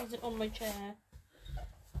 Is it on my chair?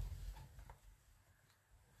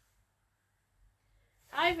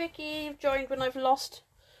 Hi Vicky, you've joined when I've lost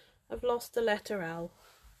the letter L.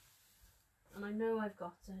 And I know I've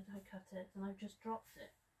got it. I cut it and I've just dropped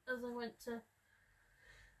it as I went to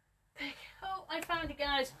pick. Oh, I found it,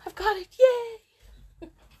 guys. I've got it. Yay!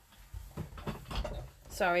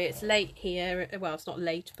 Sorry, it's late here. Well, it's not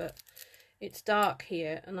late, but it's dark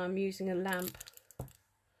here and I'm using a lamp.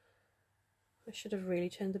 I should have really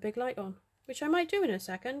turned the big light on, which I might do in a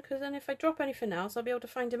second, because then if I drop anything else, I'll be able to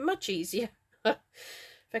find it much easier. If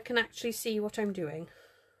I can actually see what I'm doing.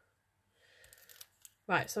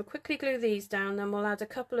 Right, so I'll quickly glue these down, then we'll add a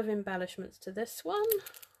couple of embellishments to this one.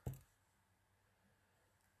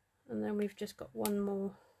 And then we've just got one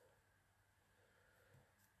more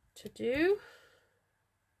to do.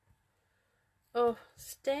 Oh,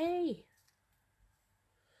 stay.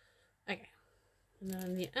 Okay, and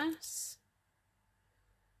then the S.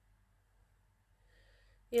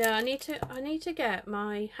 Yeah, I need to get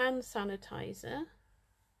my hand sanitizer.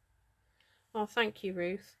 Oh, thank you,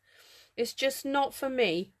 Ruth. It's just not for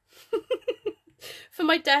me. For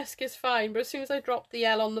my desk is fine, but as soon as I dropped the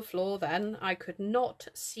L on the floor, then I could not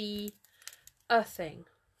see a thing.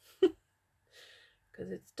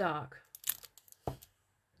 Because it's dark.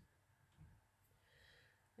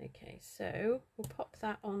 Okay, so we'll pop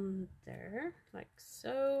that on there, like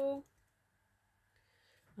so.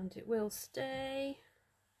 And it will stay.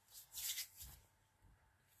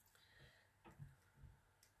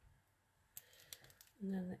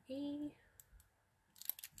 And then the E.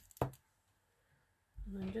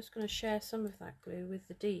 And I'm just going to share some of that glue with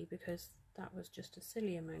the D, because that was just a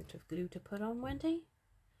silly amount of glue to put on, Wendy.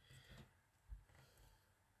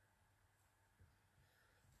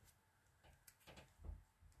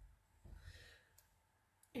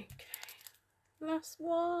 Okay, last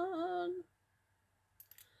one.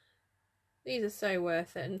 These are so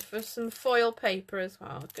worth it. And for some foil paper as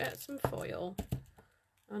well, get some foil.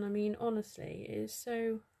 And I mean, honestly, it is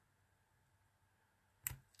so...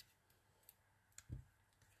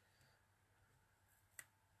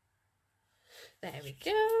 There we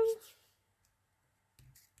go.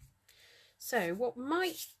 So what we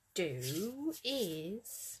might do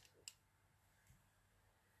is...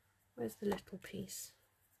 Where's the little piece?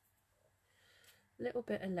 A little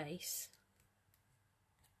bit of lace.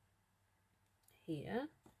 Here.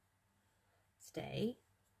 Stay.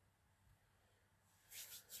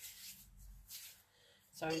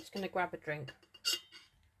 So I'm just going to grab a drink.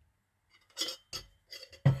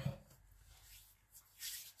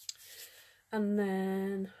 And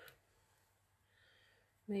then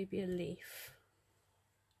maybe a leaf,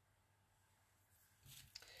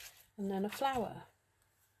 and then a flower.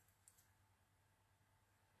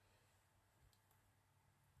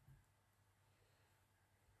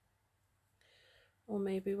 Or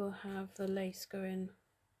maybe we'll have the lace going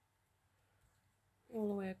all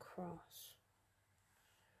the way across.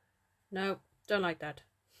 No, don't like that.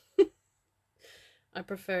 I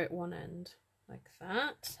prefer it one end like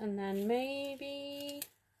that, and then maybe,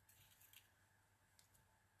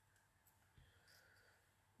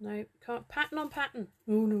 no, can't, pattern on pattern.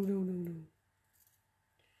 No, no, no, no, no.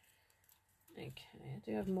 Okay, I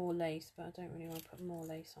do have more lace, but I don't really want to put more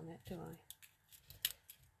lace on it, do I?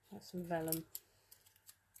 Got some vellum.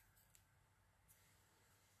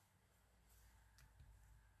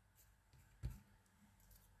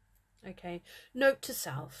 Okay, note to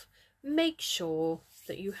self, make sure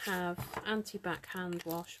that you have anti-back hand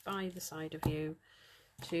wash by the side of you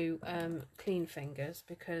to clean fingers,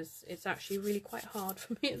 because it's actually really quite hard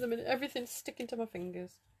for me at the minute. Everything's sticking to my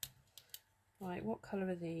fingers. Right, what colour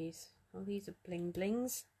are these? Oh, these are bling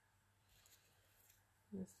blings.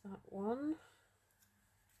 There's that one.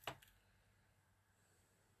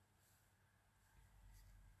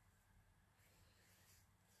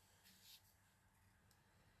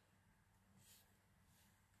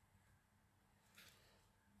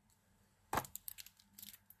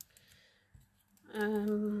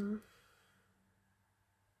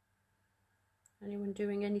 Anyone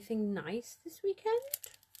doing anything nice this weekend?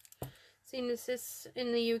 Seeing as this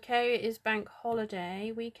in the UK it is bank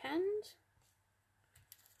holiday weekend,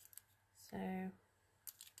 so, and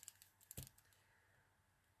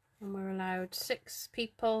we're allowed 6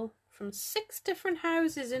 people from 6 different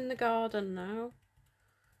houses in the garden now.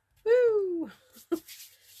 Woo!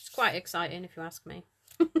 It's quite exciting if you ask me.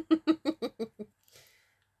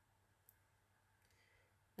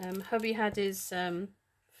 Hubby had his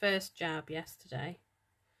first jab yesterday,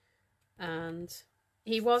 and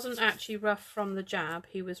he wasn't actually rough from the jab.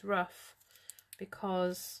 He was rough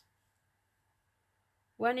because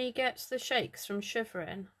when he gets the shakes from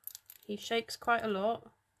shivering, he shakes quite a lot,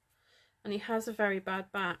 and he has a very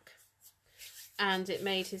bad back, and it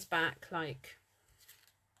made his back like,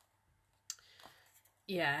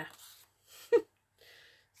 yeah.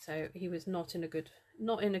 So he was not in a good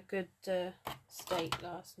state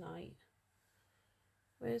last night.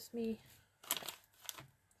 Where's me?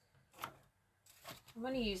 I'm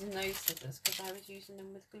only using those scissors because I was using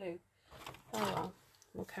them with glue. Oh well,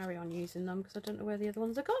 we'll carry on using them because I don't know where the other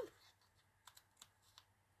ones are gone.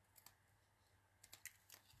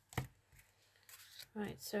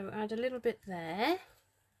 Right, so add a little bit there.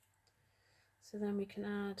 So then we can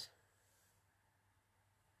add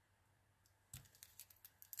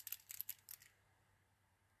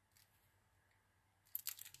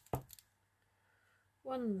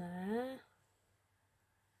one there,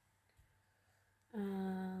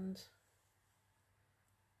 and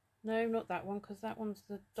no, not that one, because that one's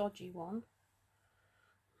the dodgy one,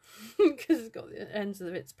 because it's got the ends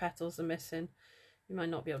of its petals are missing. You might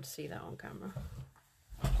not be able to see that on camera.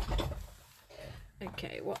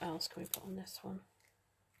 Okay, what else can we put on this one?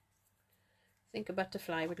 I think a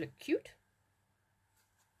butterfly would look cute.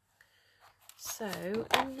 So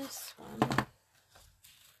in this one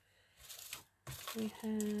we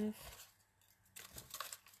have,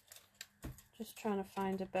 just trying to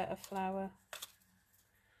find a better flower.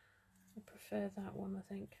 I prefer that one,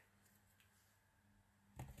 I think.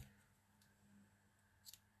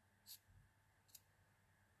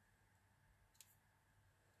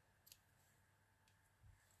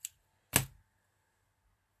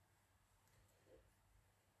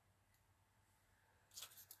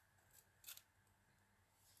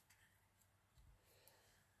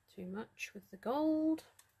 Too much with the gold.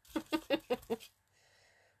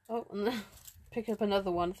 Oh, and then pick up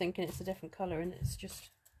another one thinking it's a different colour, and it's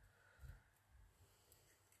just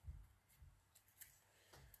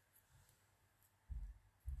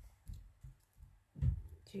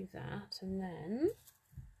do that, and then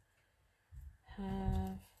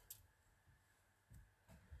have,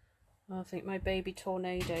 oh, I think my baby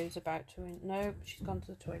tornado's about to no, she's gone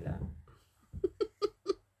to the toilet.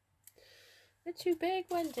 They're too big,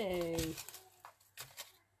 Wendy.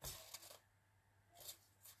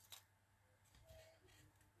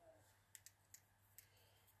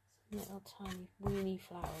 Some little tiny weeny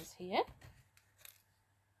flowers here.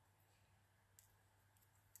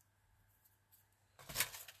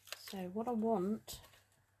 So what I want,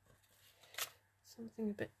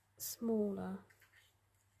 something a bit smaller,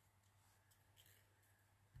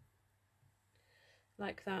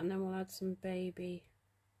 like that, and then we'll add some baby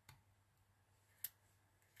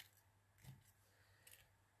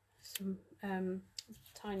some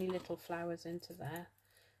tiny little flowers into there.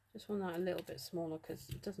 Just want that a little bit smaller because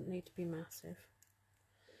it doesn't need to be massive.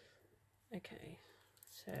 Okay,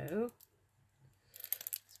 so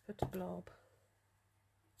let's put a blob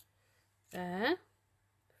there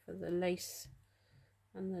for the lace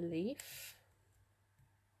and the leaf.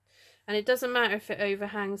 And it doesn't matter if it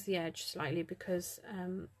overhangs the edge slightly because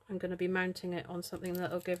I'm going to be mounting it on something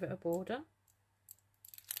that will give it a border.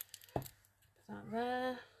 Put that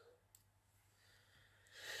there.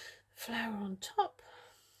 Flower on top.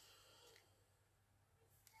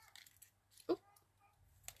 Ooh.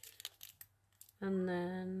 And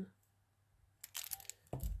then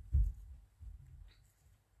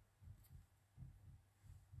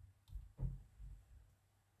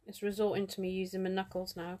it's resorting to me using my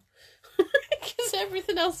knuckles now because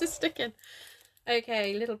everything else is sticking.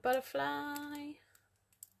 Okay, little butterfly.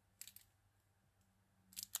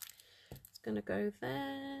 It's going to go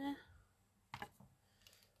there.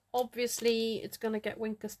 Obviously, it's going to get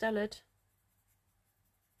Winker Stellared.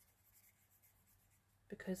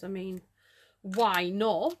 Because, I mean, why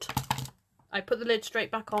not? I put the lid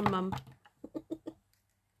straight back on, Mum.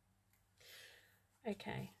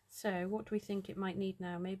 Okay, so what do we think it might need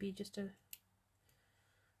now? Maybe just a...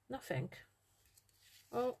 nothing.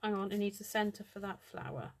 Oh, hang on, it needs a centre for that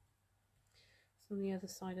flower. It's on the other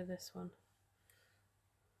side of this one.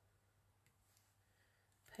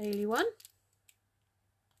 Paley one.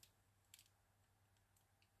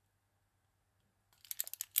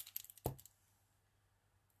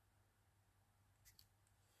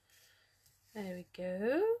 There we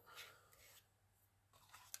go.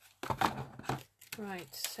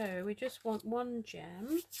 Right, so we just want one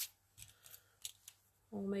gem,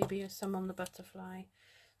 or maybe some on the butterfly.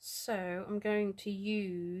 So I'm going to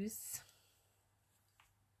use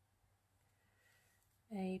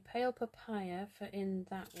a pale papaya for in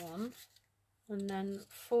that one, and then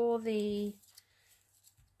for the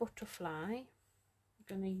butterfly I'm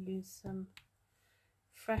going to use some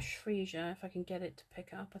fresh freesia if I can get it to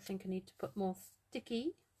pick up. I think I need to put more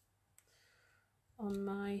sticky on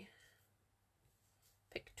my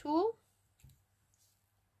pick tool.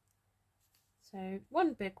 So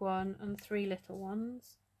one big one and 3 little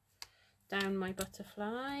ones down my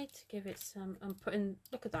butterfly to give it some. I'm putting,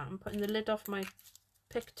 look at that, I'm putting the lid off my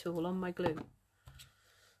pick tool on my glue.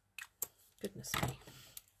 Goodness me.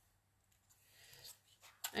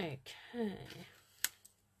 Okay.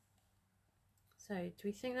 So do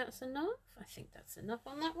we think that's enough? I think that's enough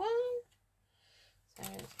on that one. So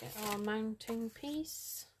let's get our mounting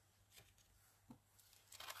piece.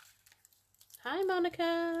 Hi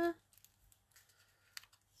Monica.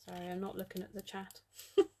 Sorry, I'm not looking at the chat.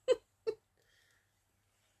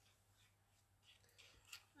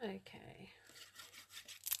 Okay.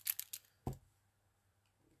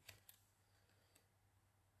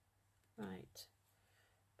 Right.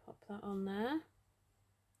 Pop that on there.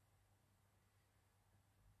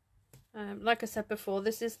 Like I said before,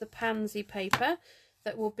 this is the pansy paper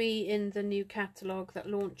that will be in the new catalogue that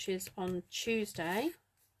launches on Tuesday.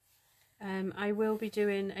 I will be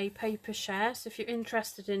doing a paper share, so if you're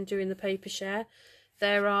interested in doing the paper share,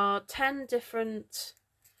 there are 10 different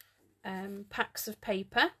packs of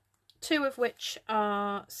paper, 2 of which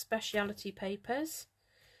are speciality papers,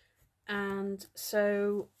 and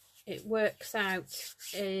so it works out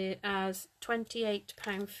as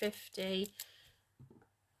 £28.50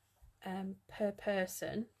 per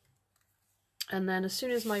person. And then as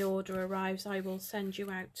soon as my order arrives, I will send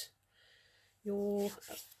you out your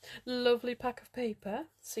lovely pack of paper,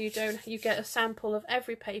 so you get a sample of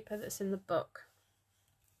every paper that's in the book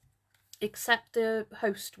except the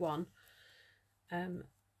host one,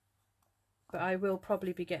 but I will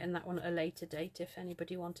probably be getting that one at a later date if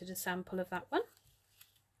anybody wanted a sample of that one.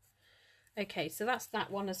 Okay, so that's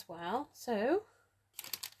that one as well. So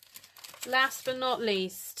last but not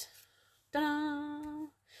least, ta-da!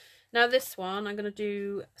 Now this one I'm going to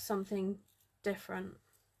do something different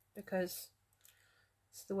because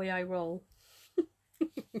it's the way I roll.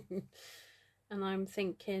 And I'm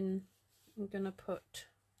thinking I'm going to put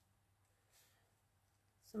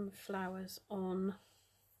some flowers on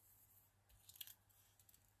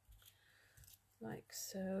like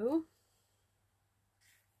so.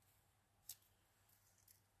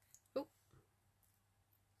 Oh.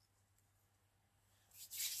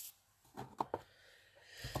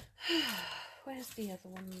 Where's the other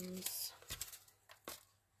ones?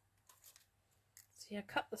 See, I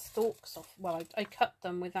cut the stalks off. Well, I cut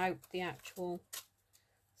them without the actual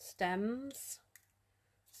stems.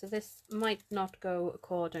 So this might not go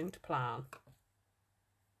according to plan.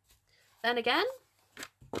 Then again,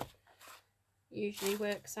 Usually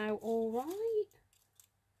works out all right.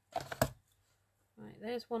 Right,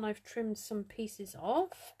 there's one I've trimmed some pieces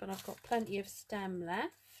off, but I've got plenty of stem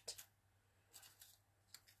left.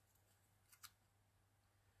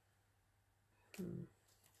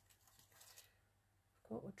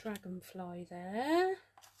 Got a dragonfly there.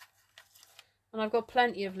 And I've got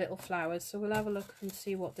plenty of little flowers, so we'll have a look and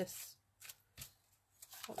see what this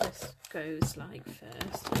goes like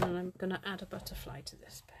first. And then I'm going to add a butterfly to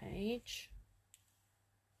this page.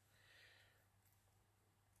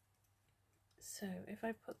 So if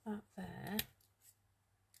I put that there,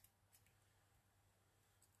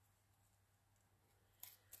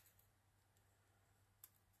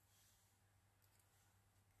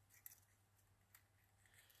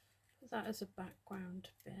 put that as a background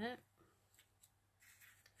bit.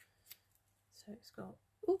 So it's got,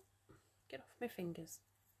 ooh, get off my fingers.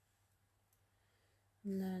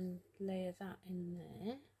 And then layer that in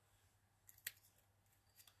there.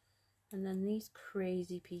 And then these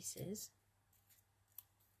crazy pieces.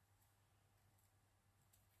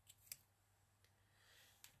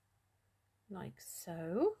 Like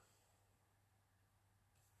so.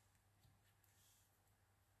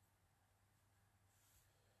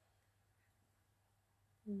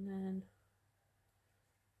 And then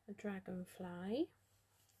a dragonfly.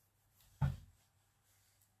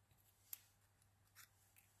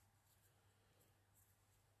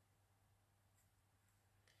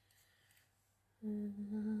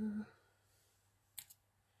 Can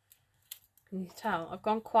you tell I've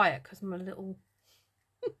gone quiet because I'm a little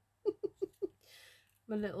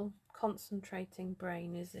my little concentrating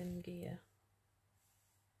brain is in gear.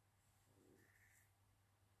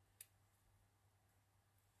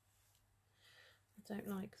 I don't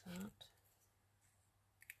like that.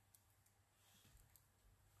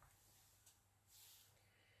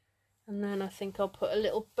 And then I think I'll put a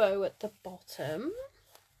little bow at the bottom.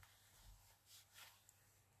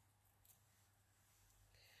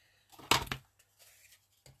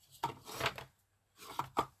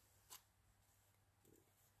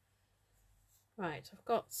 Right, I've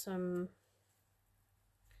got some,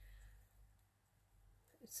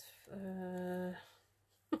 it's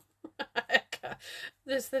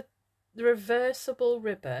there's the reversible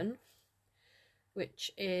ribbon, which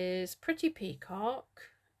is Pretty Peacock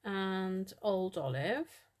and Old Olive.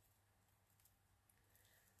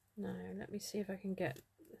 Now let me see if I can get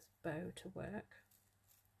this bow to work.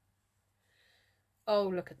 Oh,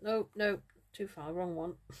 look at, nope, nope, too far, wrong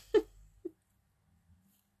one.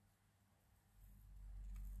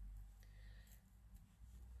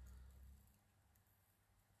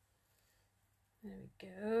 There we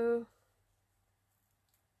go.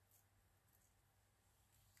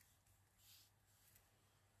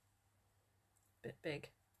 Bit big.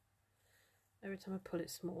 Every time I pull it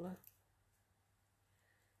smaller,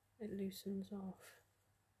 it loosens off.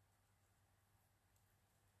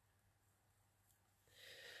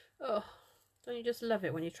 Oh, don't you just love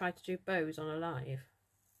it when you try to do bows on a live?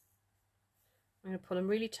 I'm going to pull them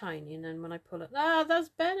really tiny, and then when I pull it, ah, that's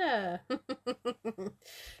better.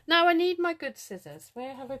 Now I need my good scissors.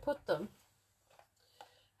 Where have I put them?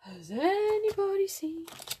 Has anybody seen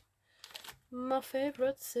my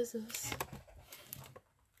favourite scissors?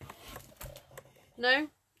 No?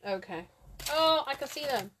 Okay. Oh, I can see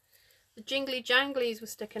them. The jingly janglies were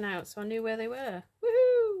sticking out, so I knew where they were.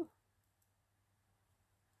 Woohoo!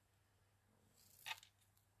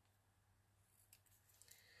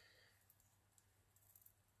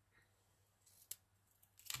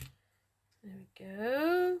 There we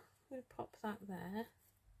go. We'll pop that there.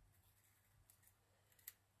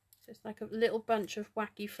 So it's like a little bunch of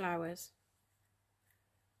wacky flowers.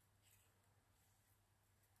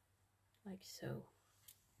 Like so.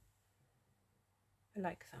 I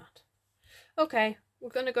like that. Okay, we're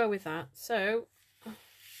going to go with that. So,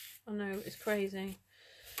 I know it's crazy.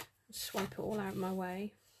 Swipe it all out of my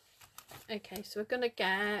way. Okay, so we're going to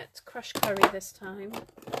get crushed curry this time.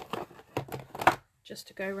 Just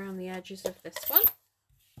to go around the edges of this one.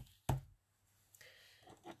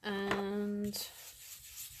 And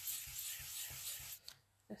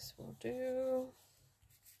this will do.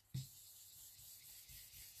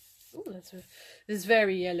 Oh, this is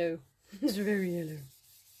very yellow. It's very yellow.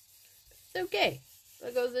 It's okay,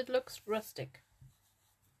 because it looks rustic.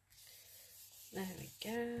 There we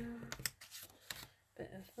go.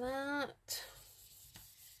 Bit of that.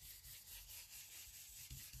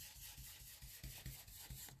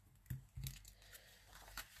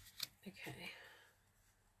 Okay.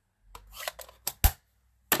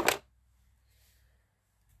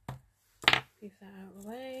 Move that out of the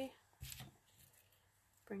way.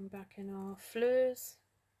 Bring back in our fleurs.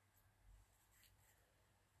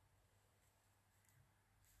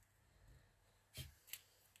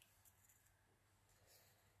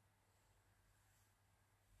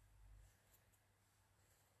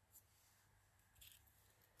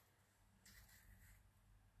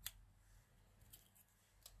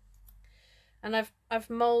 And I've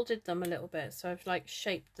molded them a little bit, so I've like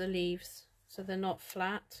shaped the leaves so they're not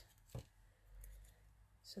flat,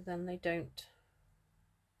 so then they don't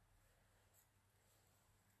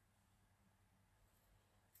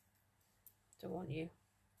want you.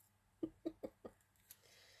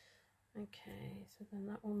 Okay, so then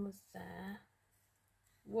that one was there.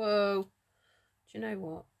 Whoa, do you know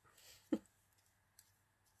what?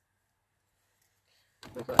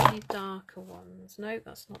 We've got any darker ones? No,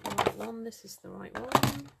 that's not the right one. This is the right one.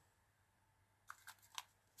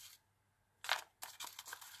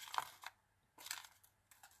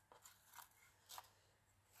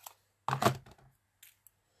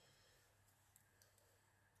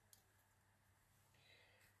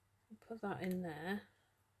 Put that in there.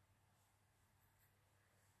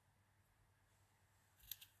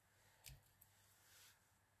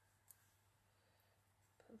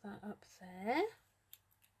 Put that up there.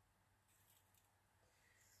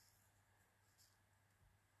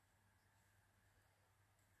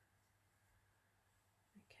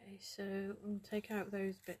 Okay, so I'll take out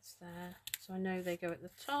those bits there, so I know they go at the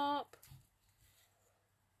top.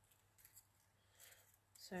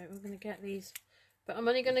 So we're going to get these, but I'm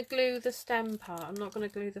only going to glue the stem part. I'm not going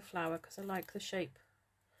to glue the flower because I like the shape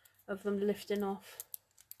of them lifting off.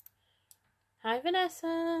 Hi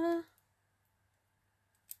Vanessa,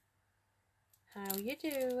 how you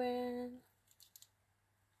doing?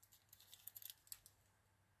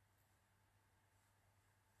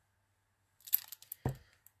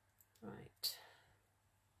 Right,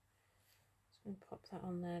 just going to pop that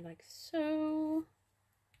on there like so.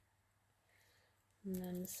 And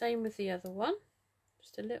then the same with the other one,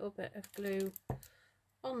 just a little bit of glue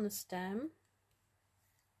on the stem.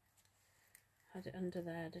 Had it under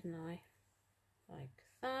there, didn't I? Like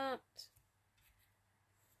that.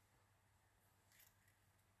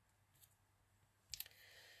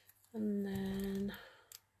 And then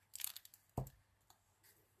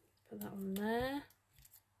put that on there.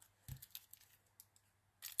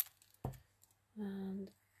 And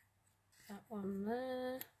that one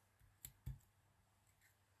there.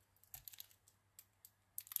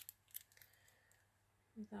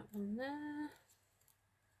 That one there.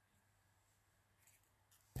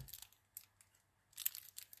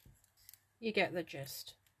 You get the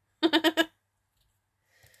gist.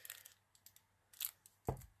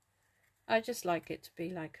 I just like it to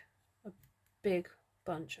be like a big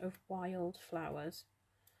bunch of wild flowers.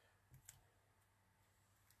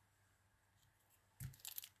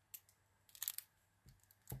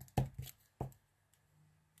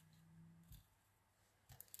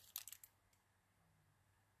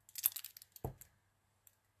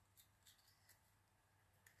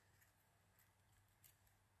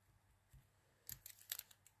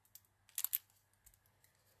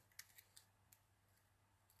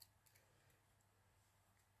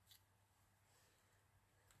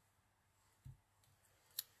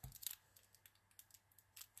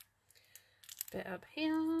 Bit up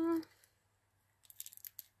here.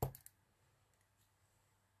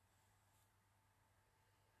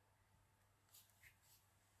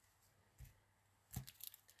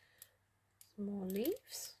 Some more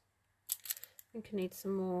leaves. I think I need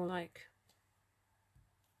some more like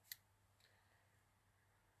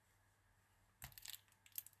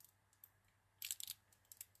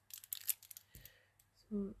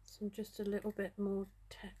some just a little bit more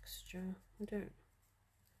texture.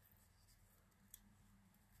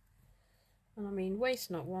 And I mean,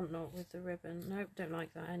 waste not, want not with the ribbon. Nope, don't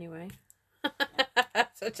like that anyway.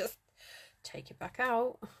 So just take it back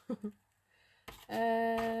out.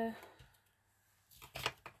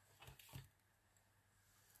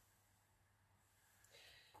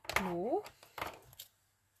 More.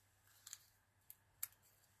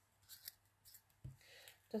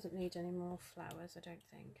 Doesn't need any more flowers, I don't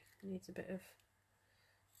think. It needs a bit of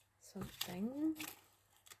something.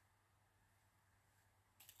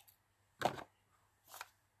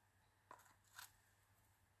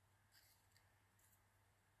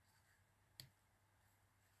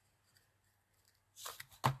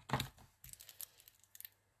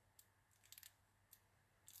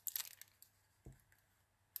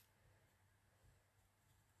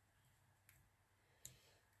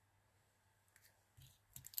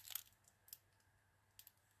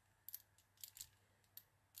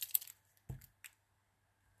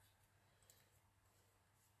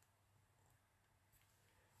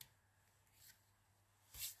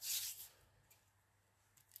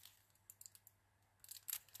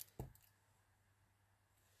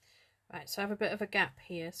 Right, so I have a bit of a gap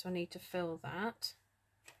here, so I need to fill that.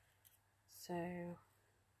 So I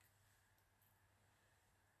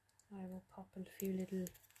will pop a few little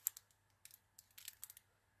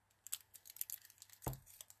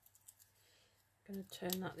going to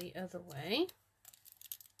turn that the other way.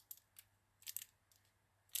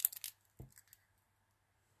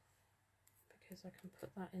 Because I can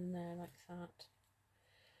put that in there like that.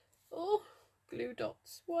 Oh, glue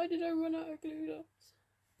dots. Why did I run out of glue dots?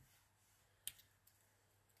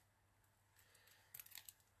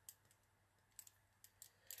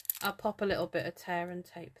 I'll pop a little bit of tear and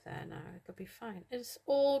tape there now. It'll be fine. It's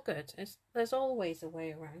all good. There's always a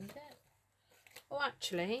way around it. Oh,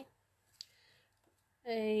 actually,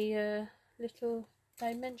 a little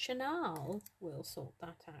dimensional will sort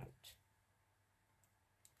that out.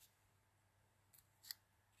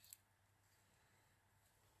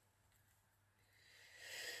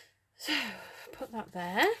 So, put that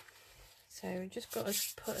there. So, just got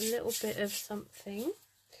to put a little bit of something.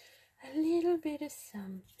 A little bit of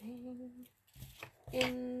something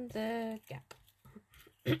in the gap.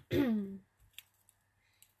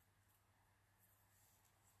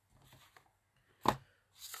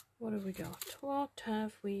 What have we got? What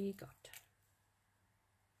have we got?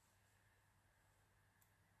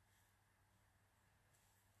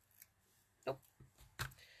 Nope.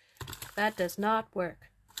 That does not work.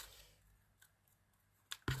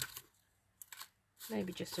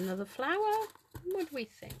 Maybe just another flower? What do we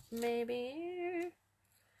think? Maybe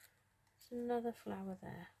there's another flower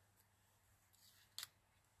there.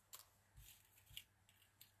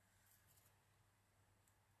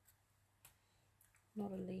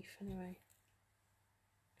 Not a leaf anyway.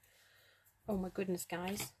 Oh my goodness,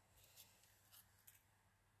 guys.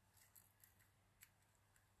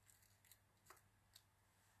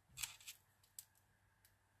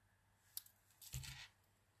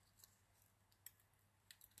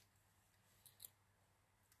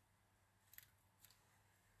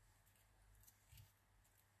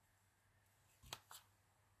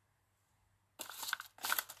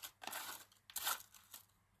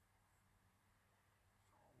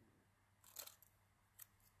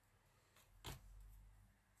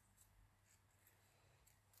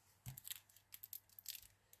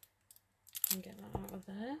 And get that out of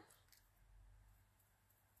there.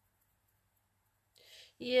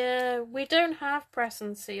 Yeah, we don't have press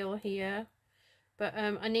and seal here, but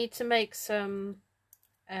I need to make some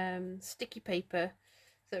sticky paper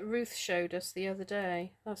that Ruth showed us the other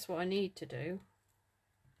day. That's what I need to do.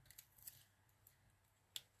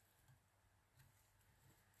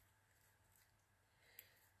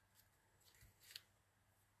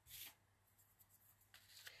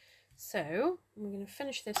 So I'm going to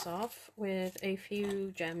finish this off with a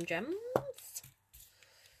few gems.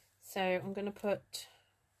 So I'm going to put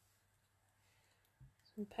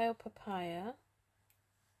some pale papaya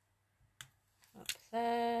up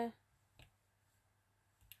there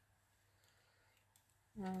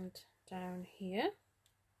and down here,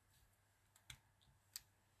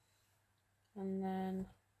 and then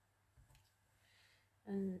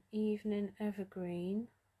an evening evergreen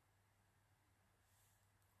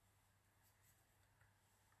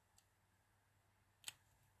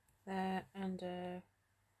there, and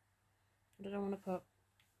what did I want to put?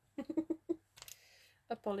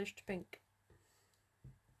 A polished pink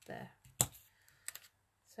there.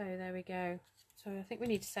 So there we go. So I think we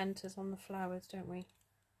need centres on the flowers, don't we?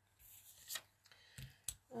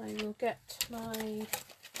 I will get my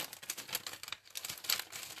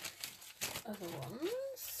other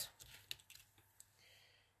ones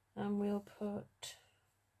and we'll put,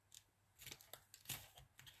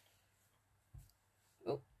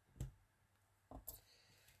 oh,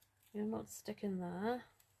 you're not sticking there.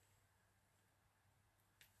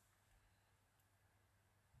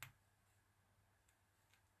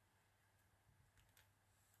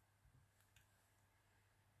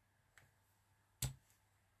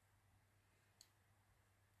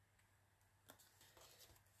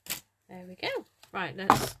 There we go. Right,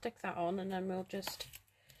 let's stick that on and then we'll just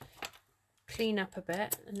clean up a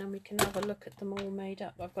bit and then we can have a look at them all made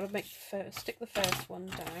up. I've got to make stick the first one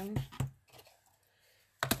down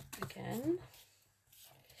again.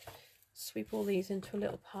 Sweep all these into a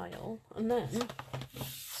little pile and then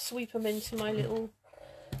sweep them into my little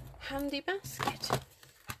handy basket.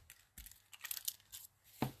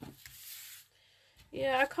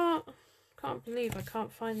 Yeah, I can't believe I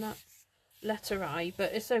can't find that letter I,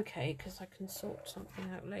 but it's okay because I can sort something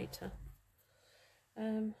out later.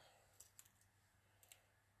 Where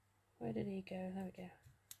did he go? There we go.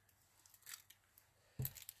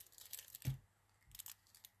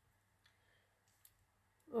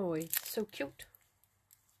 Oh, he's so cute.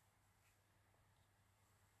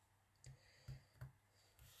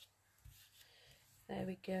 There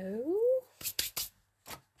we go.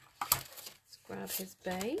 Let's grab his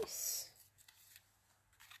base.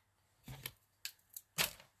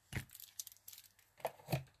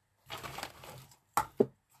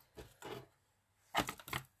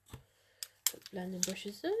 blending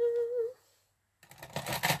brushes.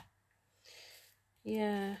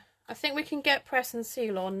 Yeah, I think we can get press and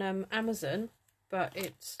seal on Amazon, but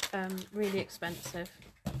it's really expensive.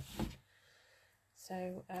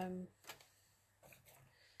 So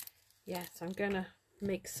yes, I'm gonna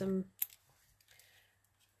make some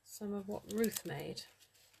of what Ruth made.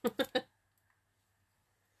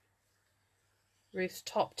 Ruth's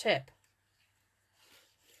top tip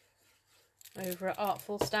over at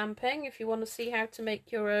Artful Stamping. If you want to see how to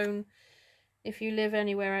make your own, if you live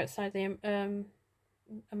anywhere outside the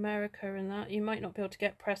America and that, you might not be able to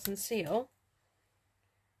get press and seal.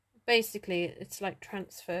 Basically, it's like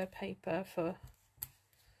transfer paper for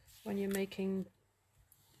when you're making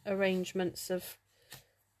arrangements of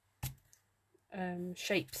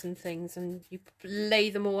shapes and things, and you lay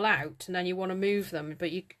them all out, and then you want to move them,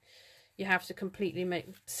 but you have to completely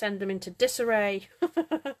send them into disarray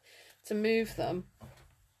to move them.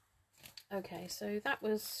 Okay, so that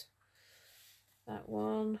was that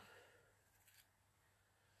one.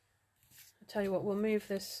 I'll tell you what, we'll move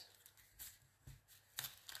this.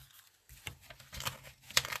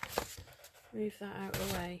 Move that out of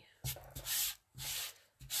the way.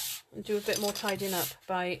 And do a bit more tidying up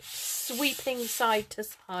by sweeping side to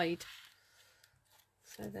side.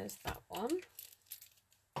 So there's that one.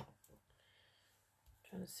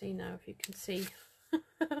 Trying to see now if you can see.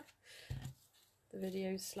 The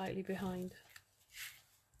video's slightly behind.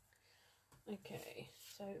 Okay,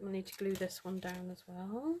 so we'll need to glue this one down as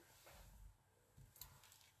well.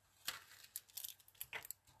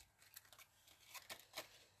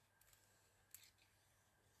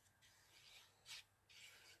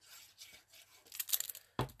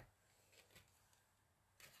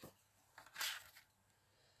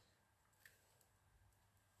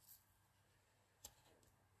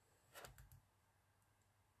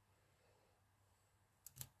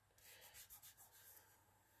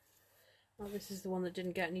 Well, this is the one that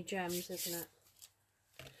didn't get any gems, isn't it?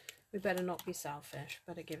 We better not be selfish,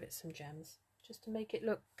 better give it some gems, just to make it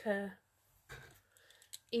look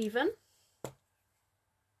even.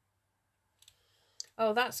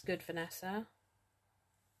 Oh, that's good, Vanessa.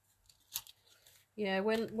 Yeah,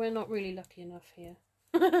 we're not really lucky enough here.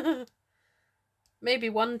 Maybe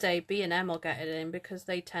one day B&M will get it in, because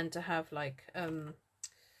they tend to have like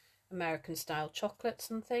American style chocolates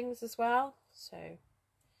and things as well, so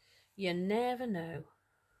you never know.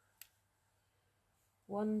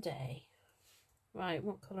 One day. Right,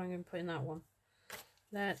 what colour am I going to put in that one?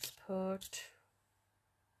 Let's put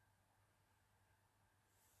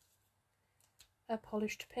a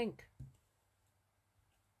polished pink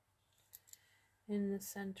in the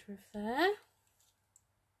centre of there.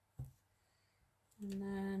 And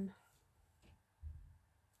then,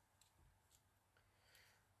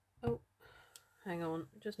 oh, hang on,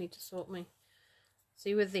 just need to sort me.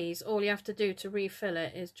 See, with these, all you have to do to refill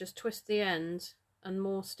it is just twist the end and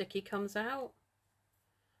more sticky comes out.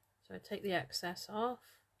 So I take the excess off.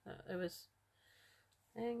 It was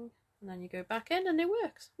thing, and then you go back in and it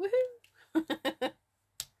works. Woohoo!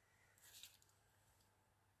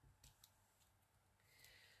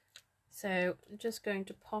 So I'm just going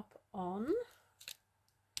to pop on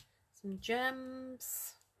some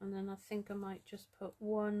gems, and then I think I might just put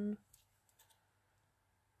one.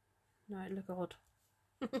 No, it look odd.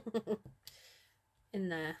 In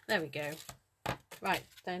there. There we go. Right,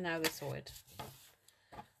 they're now they're sorted.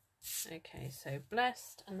 Okay, so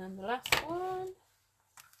blessed, and then the last one.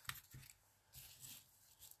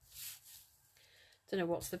 Don't know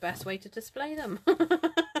what's the best way to display them.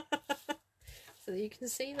 So that you can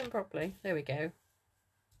see them properly. There we go.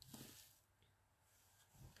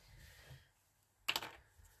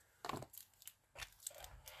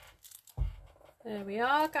 There we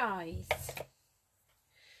are, guys.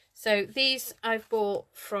 So these I've bought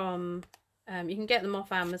from, you can get them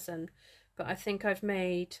off Amazon, but I think I've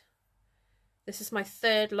made, this is my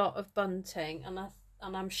third lot of bunting,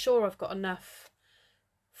 and I'm sure I've got enough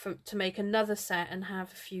to make another set and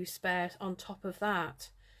have a few spare on top of that.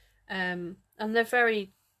 And they're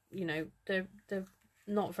very, you know, they're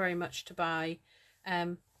not very much to buy.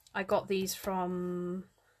 I got these from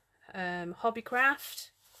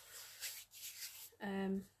Hobbycraft.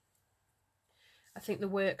 I think the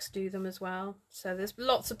Works do them as well, so there's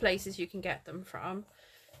lots of places you can get them from.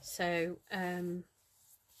 So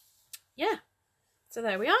yeah, so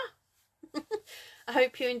there we are. I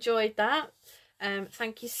hope you enjoyed that.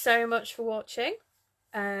 Thank you so much for watching.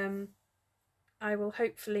 I will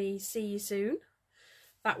hopefully see you soon.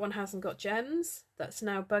 That one hasn't got gems, that's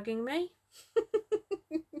now bugging me.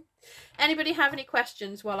 Anybody have any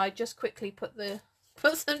questions while I just quickly put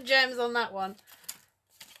some gems on that one?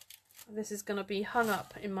 This is going to be hung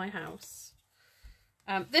up in my house.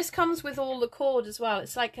 This comes with all the cord as well.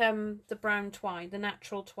 It's like the brown twine, the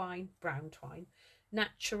natural twine,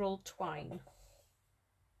 natural twine.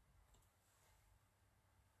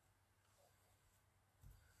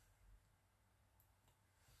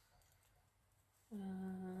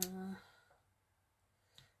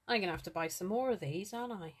 I'm going to have to buy some more of these,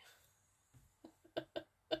 aren't I?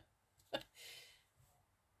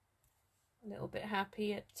 A little bit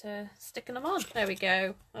happy at sticking them on. There we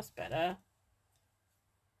go. That's better.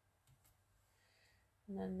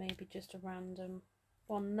 And then maybe just a random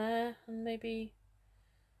one there, and maybe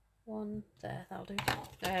one there. That'll do.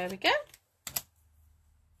 There we go.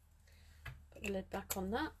 Put the lid back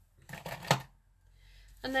on that.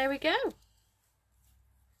 And there we go.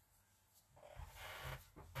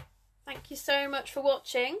 Thank you so much for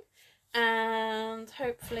watching, and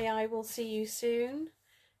hopefully I will see you soon.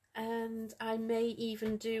 And I may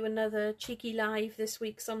even do another cheeky live this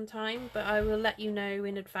week sometime, but I will let you know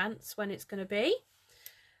in advance when it's going to be.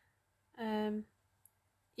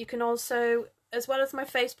 You can also, as well as my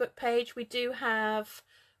Facebook page, we do have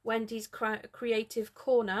Wendy's Creative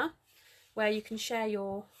Corner, where you can share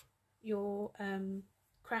your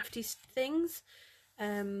crafty things,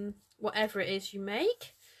 whatever it is you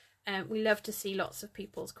make. We love to see lots of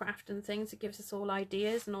people's craft and things. It gives us all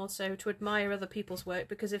ideas, and also to admire other people's work,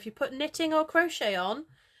 because if you put knitting or crochet on,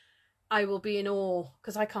 I will be in awe,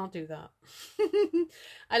 because I can't do that.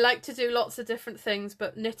 I like to do lots of different things,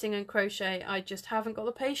 but knitting and crochet I just haven't got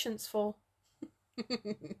the patience for.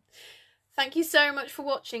 Thank you so much for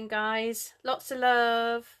watching, guys. Lots of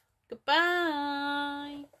love.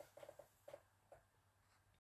 Goodbye.